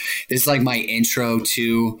of this is like my intro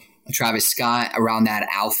to Travis Scott around that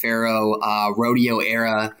Al Faro rodeo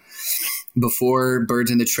era before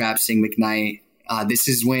Birds in the Trap, Sing McKnight. This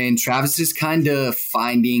is when Travis is kind of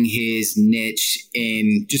finding his niche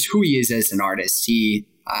in just who he is as an artist.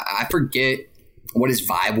 I forget what his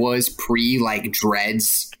vibe was pre like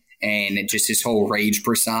dreads and just his whole rage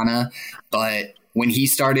persona, but when he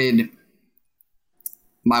started,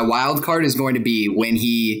 my wild card is going to be when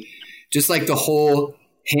he just like the whole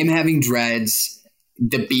him having dreads,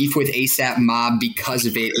 the beef with ASAP Mob because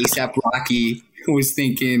of it. ASAP Rocky was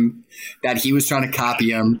thinking that he was trying to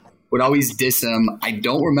copy him, would always diss him. I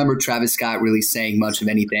don't remember Travis Scott really saying much of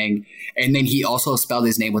anything. And then he also spelled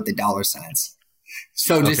his name with the dollar signs.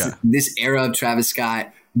 So just Okay. this era of Travis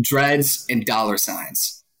Scott, dreads and dollar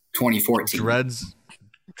signs, 2014. Dreads.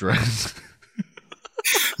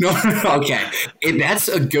 No, okay. That's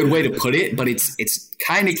a good way to put it, but it's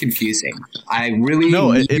kind of confusing. I really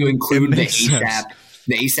need to include the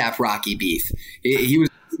ASAP Rocky beef. He was.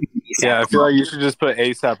 Yeah, I feel like you should just put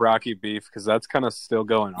ASAP Rocky beef because that's kind of still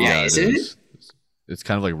going on. Yeah, is it? It's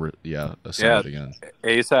kind of like ascended again.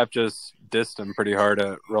 ASAP just dissed him pretty hard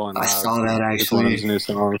at Rolling I Loud. saw that It's one of his actually. new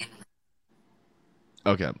songs.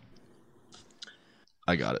 Okay,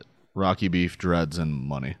 I got it. Rocky beef, dreads, and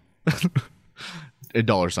money. And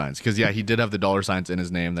dollar signs, because yeah, he did have the dollar signs in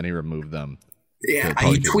his name. Then he removed them. Yeah,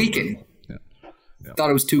 probably he couldn't tweaking. Yeah. Thought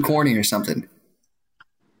it was too corny or something.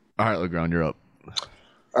 All right, LeGrand, you're up.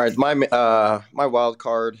 All right, my wild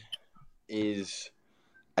card is,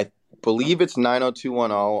 I believe it's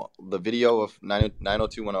 90210, the video of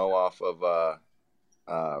 90210 off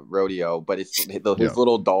of Rodeo, but it's his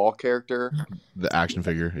little doll character, The action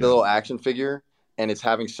figure. the little action figure, and it's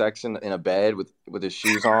having sex in a bed with his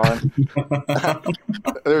shoes on.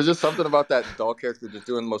 There was just something about that doll character just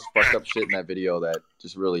doing the most fucked up shit in that video that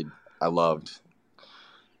just really I loved.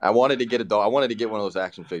 I wanted to get a doll. I wanted to get one of those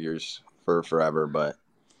action figures for forever, but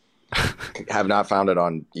have not found it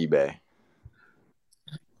on eBay.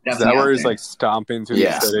 Is that where he's like stomping through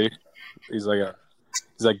Yeah. the city? He's like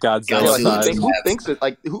Yeah, Godzilla like, size. who thinks it?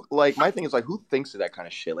 Like my thing is like, who thinks of that kind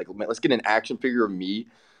of shit? Like, let's get an action figure of me.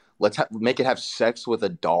 Let's make it have sex with a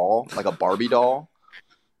doll, like a Barbie doll.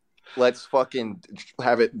 Let's fucking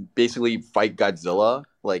have it basically fight Godzilla.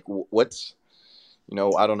 Like, what's, I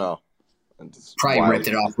don't know. It's Probably wild. ripped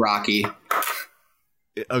it off Rocky.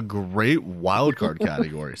 a great wild card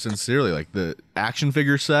category. Sincerely, like the action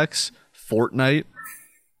figure sex, Fortnite,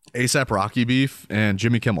 ASAP Rocky beef, and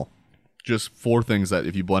Jimmy Kimmel. Just 4 things that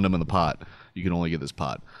if you blend them in the pot, you can only get this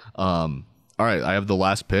pot. All right, I have the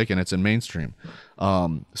last pick, and it's in mainstream. So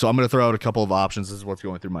I'm going to throw out a couple of options. This is what's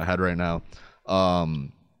going through my head right now.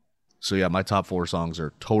 So yeah, my top 4 songs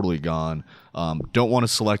are totally gone. Don't want to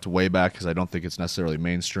select Way Back because I don't think it's necessarily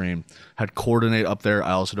mainstream. Had Coordinate up there.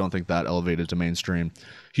 I also don't think that elevated to mainstream.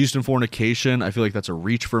 Houston Fornication, I feel like that's a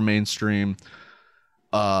reach for mainstream.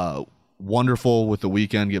 Wonderful with The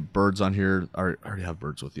Weeknd. Get Birds on here. I already have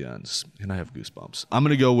Birds with the Ends, and I have Goosebumps. I'm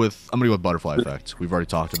gonna go with Butterfly Effect. We've already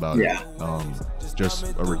talked about it.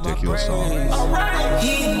 Just a ridiculous song.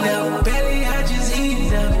 Heating up, belly, I just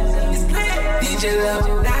heating up. Need your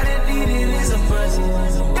love, not a need it is a buzz.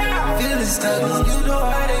 Feeling stuck, you know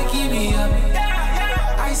how to keep me up.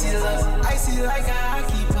 Icy love, icy like I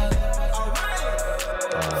keep up.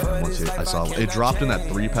 I saw it dropped in that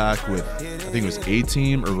 3-pack with, I think it was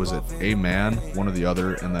A-Team or was it A-Man, one or the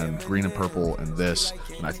other, and then Green and Purple and this.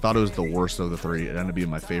 And I thought it was the worst of the 3. It ended up being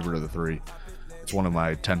my favorite of the 3. It's one of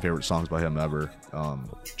my 10 favorite songs by him ever.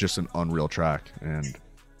 Just an unreal track and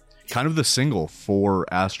kind of the single for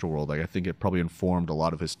Astroworld. Like I think it probably informed a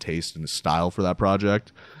lot of his taste and his style for that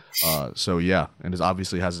project. So yeah, and it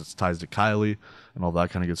obviously has its ties to Kylie and all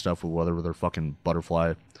that kind of good stuff with whether their fucking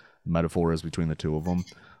butterfly metaphor is between the two of them.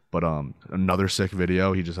 But another sick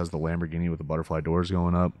video. He just has the Lamborghini with the butterfly doors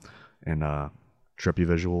going up and trippy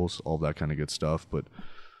visuals, all that kind of good stuff. But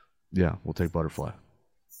yeah, we'll take Butterfly.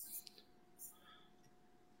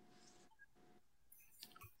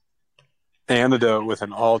 Antidote with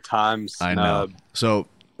an all-time snub. I know. So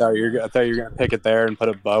I thought you were gonna pick it there and put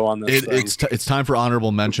a bow on this. It's time for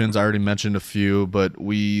honorable mentions. I already mentioned a few, but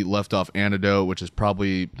we left off Antidote, which is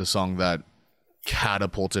probably the song that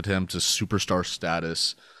catapulted him to superstar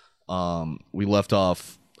status. We left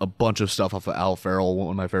off a bunch of stuff off of Al Farrell. One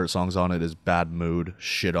of my favorite songs on it is Bad Mood,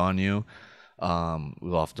 Shit on You. We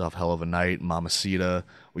left off Hell of a Night, Mamacita.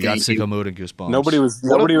 We got Sicko Mood and Goosebumps. Nobody was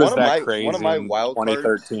that crazy. One of my wild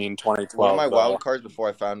 2013, 2012. One of my wild cards before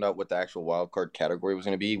I found out what the actual wild card category was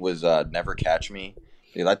going to be was Never Catch Me.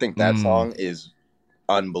 Because I think that song is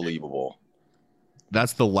unbelievable.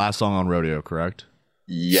 That's the last song on Rodeo, correct?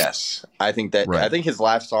 Yes, I think that. Right. I think his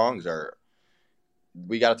last songs are.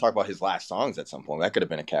 We got to talk about his last songs at some point. That could have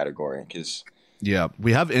been a category because. Yeah,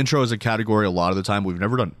 we have intro as a category a lot of the time. We've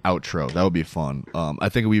never done outro. That would be fun. I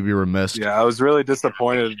think we'd be remiss. Yeah, I was really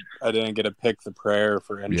disappointed I didn't get to pick the prayer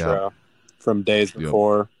for intro from days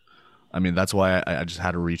before. I mean, that's why I just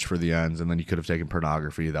had to reach for the ends, and then you could have taken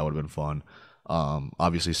Pornography. That would have been fun.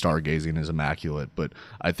 Obviously, Stargazing is immaculate, but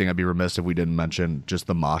I think I'd be remiss if we didn't mention just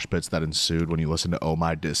the mosh pits that ensued when you listen to Oh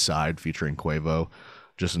My Decide featuring Quavo.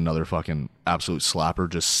 Just another fucking absolute slapper,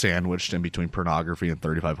 just sandwiched in between Pornography and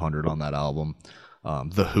 3500 on that album.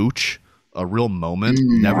 The Hooch, a real moment,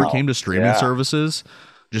 never came to streaming services.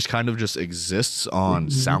 Just kind of just exists on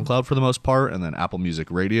SoundCloud for the most part, and then Apple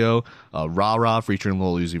Music Radio. Rah Rah featuring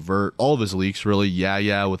Lil Uzi Vert. All of his leaks, really. Yeah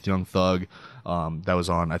Yeah with Young Thug. That was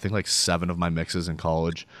on, I think, like 7 of my mixes in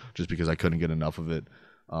college, just because I couldn't get enough of it.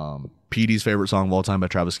 PD's favorite song of all time by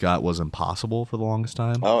Travis Scott was Impossible for the longest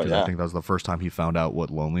time. Oh, yeah. I think that was the first time he found out what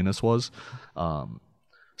loneliness was.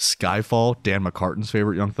 Skyfall, Dan McCartan's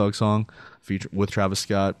favorite Young Thug song, with Travis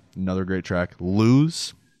Scott. Another great track.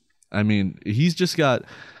 Lose. I mean, he's just got...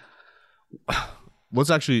 I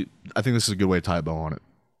think this is a good way to tie a bow on it.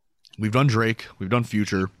 We've done Drake, we've done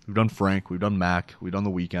Future, we've done Frank, we've done Mac, we've done The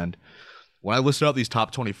Weeknd. When I listed out these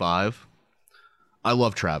top 25... I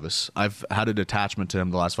love Travis. I've had a detachment to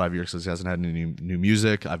him the last 5 years because he hasn't had any new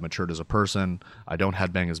music. I've matured as a person. I don't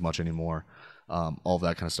headbang as much anymore. All of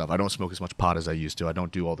that kind of stuff. I don't smoke as much pot as I used to. I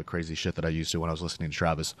don't do all the crazy shit that I used to when I was listening to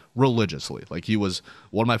Travis religiously. Like, he was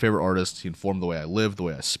one of my favorite artists. He informed the way I lived, the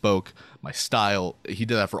way I spoke, my style. He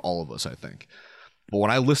did that for all of us, I think. But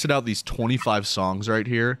when I listed out these 25 songs right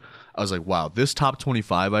here, I was like, wow, this top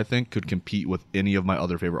 25, I think, could compete with any of my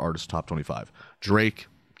other favorite artists' top 25. Drake,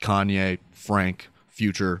 Kanye, Frank,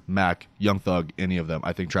 Future, Mac, Young Thug, any of them.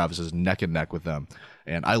 I think Travis is neck and neck with them.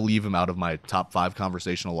 And I leave him out of my top 5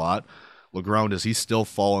 conversation a lot. LeGrone, does he still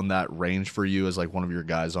fall in that range for you as like one of your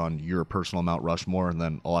guys on your personal Mount Rushmore? And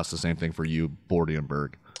then I'll ask the same thing for you, Bordy and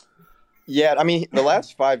Berg. Yeah, I mean, the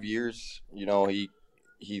last 5 years,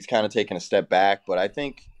 he's kind of taken a step back. But I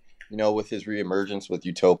think, with his reemergence with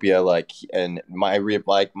Utopia,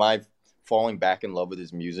 my falling back in love with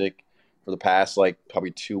his music, for the past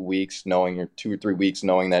probably 2 weeks, 2 or 3 weeks,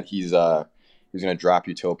 knowing that he's going to drop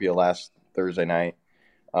Utopia last Thursday night.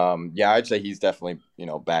 I'd say he's definitely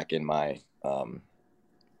back in my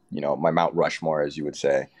my Mount Rushmore, as you would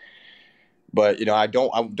say. But I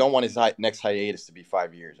don't want his next hiatus to be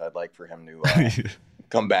 5 years. I'd like for him to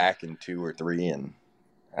come back in 2 or 3 and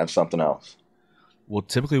have something else. Well,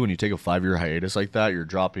 typically when you take a 5-year hiatus like that, you're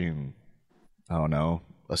dropping, I don't know,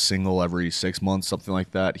 a single every 6 months, something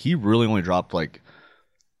like that. He really only dropped, like,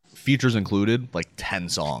 features included, like 10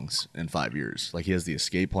 songs in 5 years. Like, he has the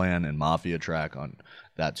Escape Plan and Mafia track on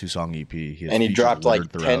that 2-song EP. He dropped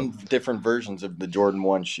like 10 different versions of the Jordan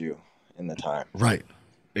 1 shoe in the time. Right.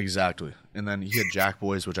 Exactly. And then he had Jack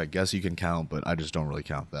Boys, which I guess you can count, but I just don't really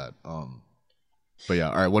count that. But yeah,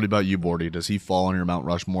 all right, what about you, Bordy? Does he fall on your Mount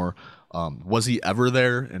Rushmore? Was he ever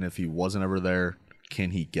there? And if he wasn't ever there,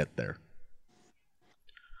 can he get there?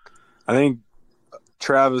 I think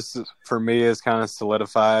Travis, for me, is kind of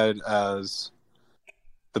solidified as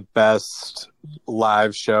the best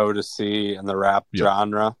live show to see in the rap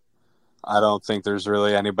genre. I don't think there's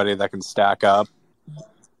really anybody that can stack up.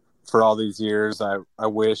 For all these years, I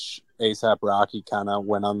wish A$AP Rocky kind of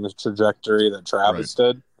went on the trajectory that Travis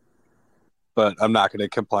did. But I'm not going to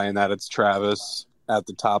complain that it's Travis at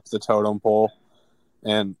the top of the totem pole.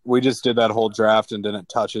 And we just did that whole draft and didn't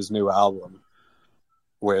touch his new album,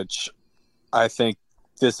 which I think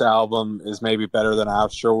this album is maybe better than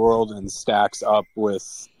Astro World and stacks up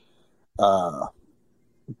with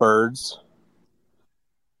Birds.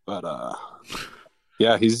 But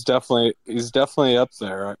yeah, he's definitely up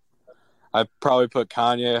there. I probably put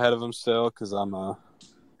Kanye ahead of him still because I'm a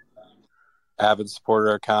avid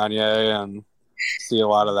supporter of Kanye and see a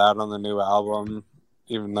lot of that on the new album,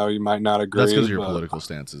 even though you might not agree. That's because of your political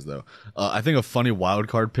stances, though. I think a funny wild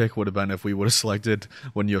card pick would have been if we would have selected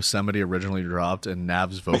when Yosemite originally dropped and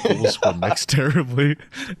Nav's vocals were mixed terribly,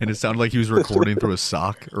 and it sounded like he was recording through a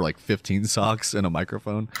sock or like 15 socks in a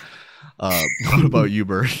microphone. What about you,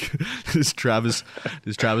 Berg? Does Travis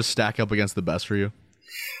stack up against the best for you?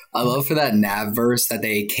 I love for that Nav verse that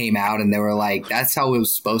they came out and they were like, that's how it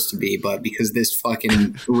was supposed to be. But because this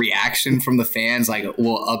fucking reaction from the fans, like,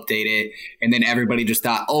 we'll update it. And then everybody just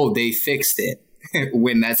thought, oh, they fixed it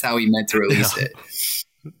when that's how he meant to release it.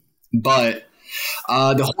 But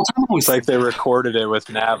the whole time I was like, they recorded it with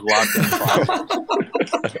Nav locked in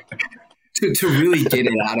to really get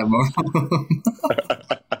it out of him.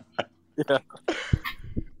 Yeah.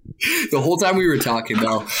 The whole time we were talking,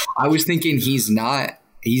 though, I was thinking he's not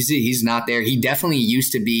there. He definitely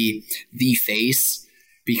used to be the face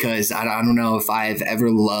because I don't know if I've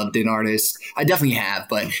ever loved an artist. I definitely have,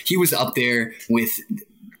 but he was up there with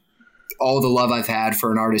all the love I've had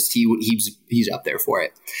for an artist. He's up there for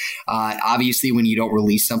it. Obviously, when you don't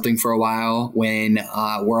release something for a while, when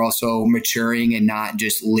we're also maturing and not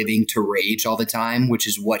just living to rage all the time, which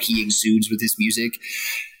is what he exudes with his music,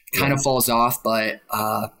 kind of falls off. But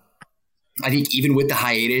I think even with the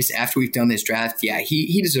hiatus, after we've done this draft, yeah,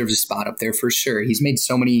 he deserves a spot up there for sure. He's made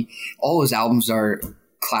so many – all his albums are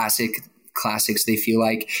classics, they feel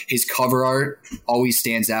like. His cover art always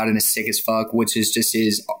stands out and is sick as fuck, which is just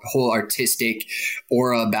his whole artistic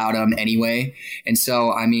aura about him anyway. And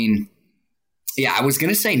so, I mean, yeah, I was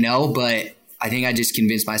going to say no, but I think I just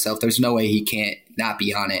convinced myself there's no way he can't not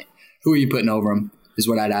be on it. Who are you putting over him is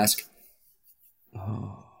what I'd ask.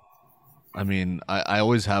 I mean, I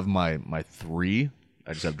always have my 3.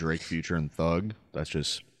 I just have Drake, Future, and Thug. That's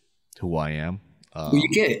just who I am. Well, you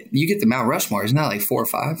get the Mount Rushmore. Isn't that like 4 or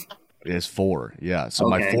 5? It's 4, yeah. So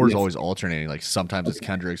okay, my 4 is always alternating. Like sometimes it's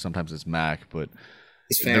Kendrick, sometimes it's Mac. But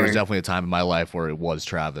there was definitely a time in my life where it was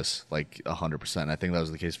Travis, like 100%. I think that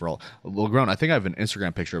was the case for all. Lil Grown, I think I have an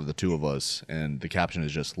Instagram picture of the two of us, and the caption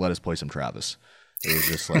is just "Let us play some Travis." It was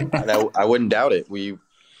just like I wouldn't doubt it.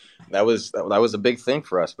 That was a big thing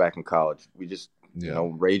for us back in college. We just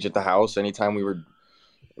rage at the house anytime we were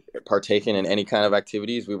partaking in any kind of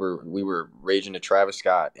activities. We were raging to Travis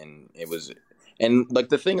Scott, and like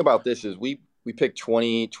the thing about this is we picked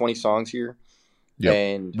 20 songs here. Yeah.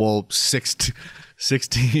 And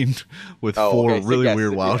 16 with 4 really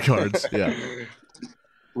weird wild cards. Yeah.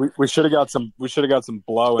 We should have got some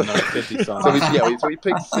blow in those 50 songs. So we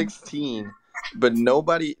picked 16, but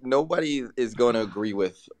nobody is going to agree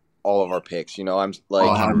with all of our picks. I'm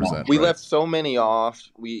like, we left so many off.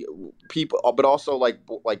 But also like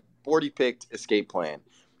Bordy picked Escape Plan.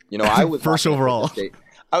 I was first overall.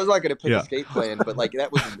 I was not going to pick Escape Plan, but like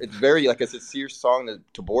it's very like a sincere song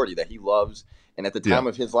to Bordy that he loves, and at the time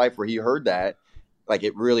of his life where he heard that, like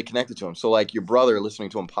it really connected to him. So like your brother listening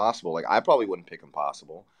to Impossible, like I probably wouldn't pick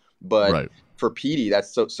Impossible, but for Petey,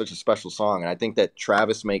 that's such a special song, and I think that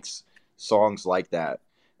Travis makes songs like that.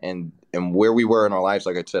 And where we were in our lives,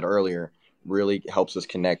 like I said earlier, really helps us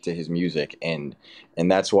connect to his music, and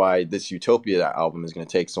that's why this Utopia album is going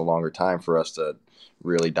to take so longer time for us to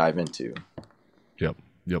really dive into. Yep.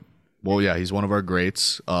 Well, yeah, he's one of our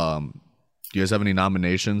greats. Do you guys have any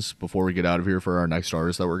nominations before we get out of here for our next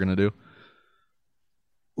artist that we're going to do?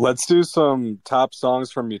 Let's do some top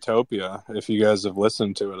songs from Utopia if you guys have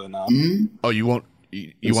listened to it enough. Oh, you want to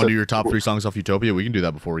do your top 3 songs off Utopia? We can do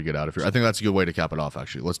that before we get out of here. I think that's a good way to cap it off,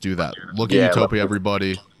 actually. Let's do that. Look at Utopia,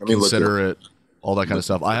 everybody. Consider it, all that kind of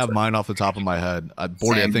stuff. I have mine off the top of my head.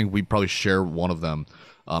 Bordy, I think we probably share one of them.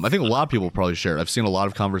 I think a lot of people probably share it. I've seen a lot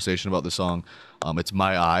of conversation about the song. It's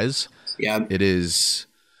My Eyes. Yeah. It is.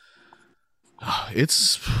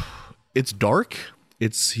 It's dark.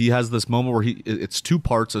 He has this moment where it's 2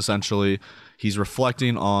 parts essentially. He's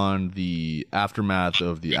reflecting on the aftermath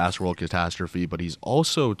of the Astroworld catastrophe, but he's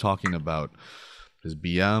also talking about his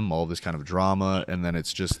BM, all this kind of drama, and then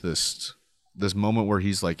it's just this moment where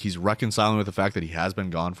he's reconciling with the fact that he has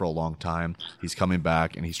been gone for a long time. He's coming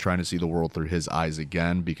back and he's trying to see the world through his eyes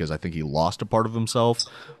again, because I think he lost a part of himself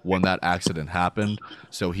when that accident happened.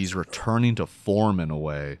 So he's returning to form in a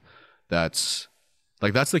way that's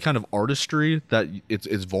the kind of artistry that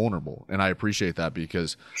it's vulnerable. And I appreciate that,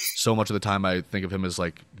 because so much of the time I think of him as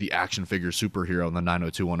like the action figure superhero in the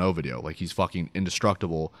 90210 video. Like, he's fucking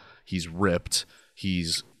indestructible. He's ripped.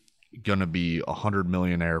 He's gonna be 100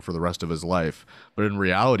 millionaire for the rest of his life, but in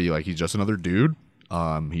reality, like, he's just another dude.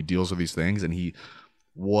 He deals with these things, and he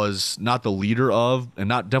was not the leader of, and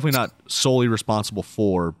definitely not solely responsible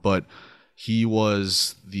for, but he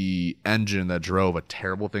was the engine that drove a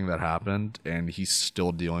terrible thing that happened, and he's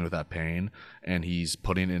still dealing with that pain, and he's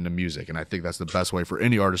putting it into music. And I think that's the best way for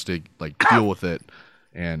any artist to like deal with it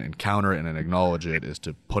and encounter it and acknowledge it, is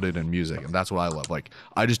to put it in music. And that's what I love. Like,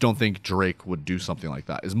 I just don't think Drake would do something like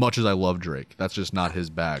that. As much as I love Drake, that's just not his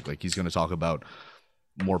bag. Like, he's going to talk about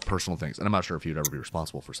more personal things, and I'm not sure if he would ever be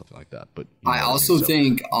responsible for something like that. But I also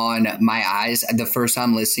think on My Eyes, the first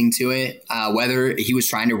time listening to it, whether he was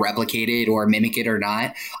trying to replicate it or mimic it or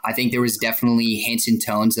not, I think there was definitely hints and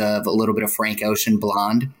tones of a little bit of Frank Ocean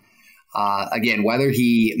Blonde. Again, whether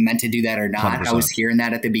he meant to do that or not, 100%. I was hearing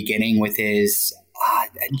that at the beginning with his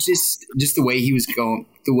just the way he was going,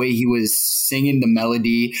 the way he was singing the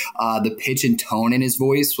melody, the pitch and tone in his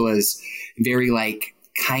voice was very like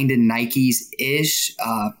kind of Nikes-ish.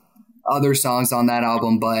 Other songs on that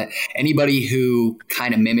album, but anybody who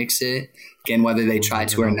kind of mimics it, again, whether they try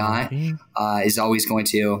to or not, is always going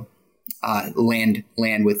to land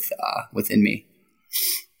within me.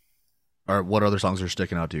 All right, what other songs are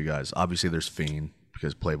sticking out to you guys? Obviously, there's Fiend,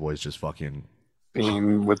 because Playboy's just fucking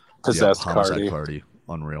Fiend with Possessed Cardi.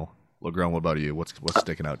 Unreal. LeGrand, what about you? What's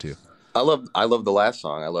sticking out to you? I love the last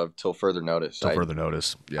song. I love Till Further Notice. Further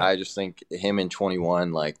Notice. Yeah. I just think him and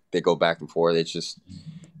 21, like, they go back and forth. It's just,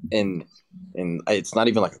 and it's not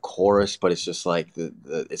even like a chorus, but it's just like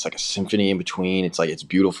it's like a symphony in between. It's like, it's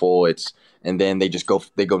beautiful. And then they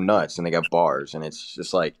go nuts, and they got bars, and it's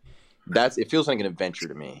just like, it feels like an adventure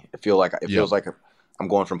to me. It feels like I'm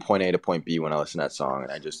going from point A to point B when I listen to that song,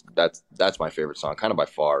 and that's my favorite song, kind of by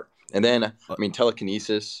far. And then, I mean,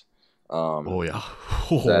 Telekinesis. Yeah.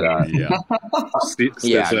 Yeah.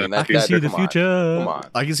 I can see the future. Come on.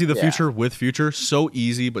 I can see the future with Future. So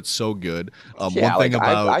easy, but so good. One thing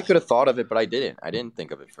about I could have thought of it, but I didn't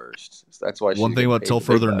think of it first. That's why. One thing about Till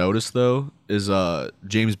Further Notice, though, is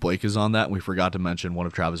James Blake is on that. And we forgot to mention one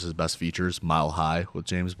of Travis's best features, Mile High, with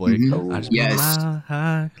James Blake. Mm-hmm. Yes. Mile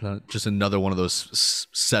High. Just another one of those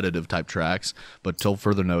sedative type tracks. But Till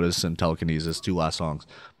Further Notice and Telekinesis, 2 last songs,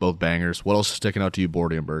 both bangers. What else is sticking out to you,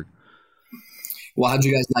 Bordienberg? Well, how'd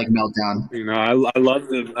you guys like Meltdown? You know, I love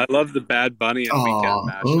the Bad Bunny and Weeknd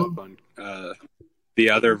mashup on the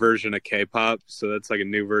other version of K-pop. So that's like a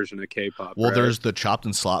new version of K-pop. Well, right? There's the chopped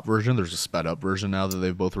and slop version. There's a sped up version now that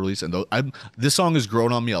they've both released. And this song has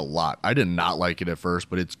grown on me a lot. I did not like it at first,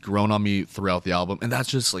 but it's grown on me throughout the album. And that's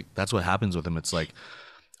just like, that's what happens with him. It's like,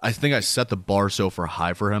 I think I set the bar so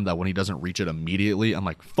high for him that when he doesn't reach it immediately, I'm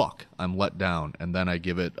like, fuck, I'm let down. And then I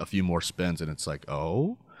give it a few more spins, and it's like,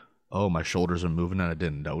 oh, my shoulders are moving and I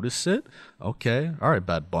didn't notice it. Okay. All right,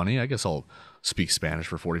 Bad Bunny. I guess I'll speak Spanish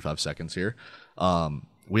for 45 seconds here.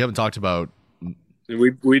 We haven't talked about...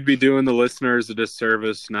 We'd be doing the listeners a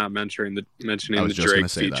disservice not mentioning the Drake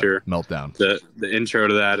feature. Meltdown. The intro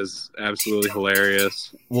to that is absolutely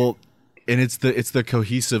hilarious. Well, and it's the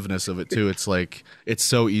cohesiveness of it too. It's like, it's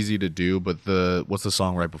so easy to do, but what's the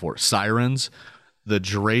song right before? Sirens. The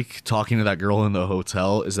Drake talking to that girl in the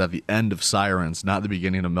hotel is at the end of Sirens, not the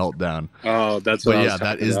beginning of Meltdown. Oh, that's what I was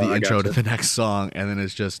that is the intro to the next song, and then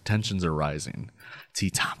it's just tensions are rising.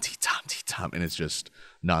 T-tom, T-tom, T-tom, and it's just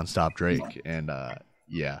nonstop Drake. And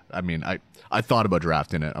yeah, I mean, I thought about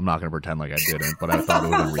drafting it. I'm not going to pretend like I didn't, but I thought it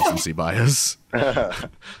would have been recency bias.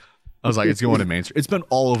 I was like, it's going to mainstream. It's been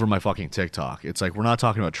all over my fucking TikTok. It's like, we're not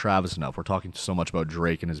talking about Travis enough. We're talking so much about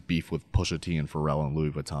Drake and his beef with Pusha T and Pharrell and Louis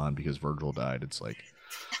Vuitton because Virgil died. It's like,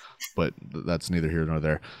 but that's neither here nor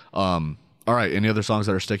there. All right. Any other songs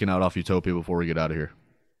that are sticking out off Utopia before we get out of here?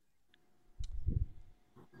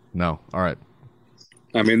 No. All right.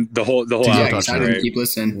 I mean, the whole Yeah, album's I didn't great. keep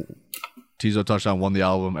listening. Tizo Touchdown won the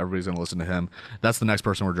album. Everybody's going to listen to him. That's the next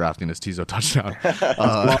person we're drafting is Tizo Touchdown.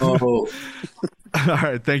 Whoa. All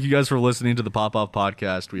right. Thank you guys for listening to the Pop Off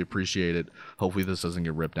Podcast. We appreciate it. Hopefully this doesn't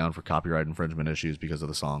get ripped down for copyright infringement issues because of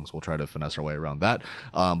the songs. We'll try to finesse our way around that.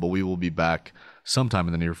 But we will be back sometime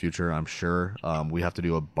in the near future, I'm sure. We have to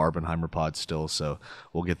do a Barbenheimer pod still, so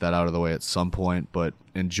we'll get that out of the way at some point. But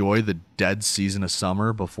enjoy the dead season of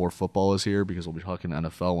summer before football is here because we'll be talking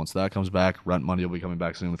NFL once that comes back. Rent Money will be coming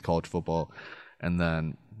back soon with college football. And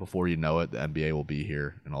then before you know it, the NBA will be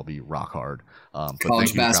here, and I'll be rock hard. But College thank you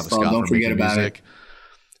to Travis basketball, Scott don't for forget making about music.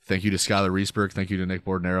 Thank you to Skylar Reesberg. Thank you to Nick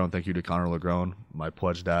Bordnero. And thank you to Connor Lagrone, my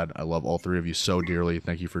pledge dad. I love all three of you so dearly.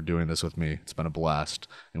 Thank you for doing this with me. It's been a blast.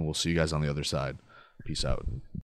 And we'll see you guys on the other side. Peace out.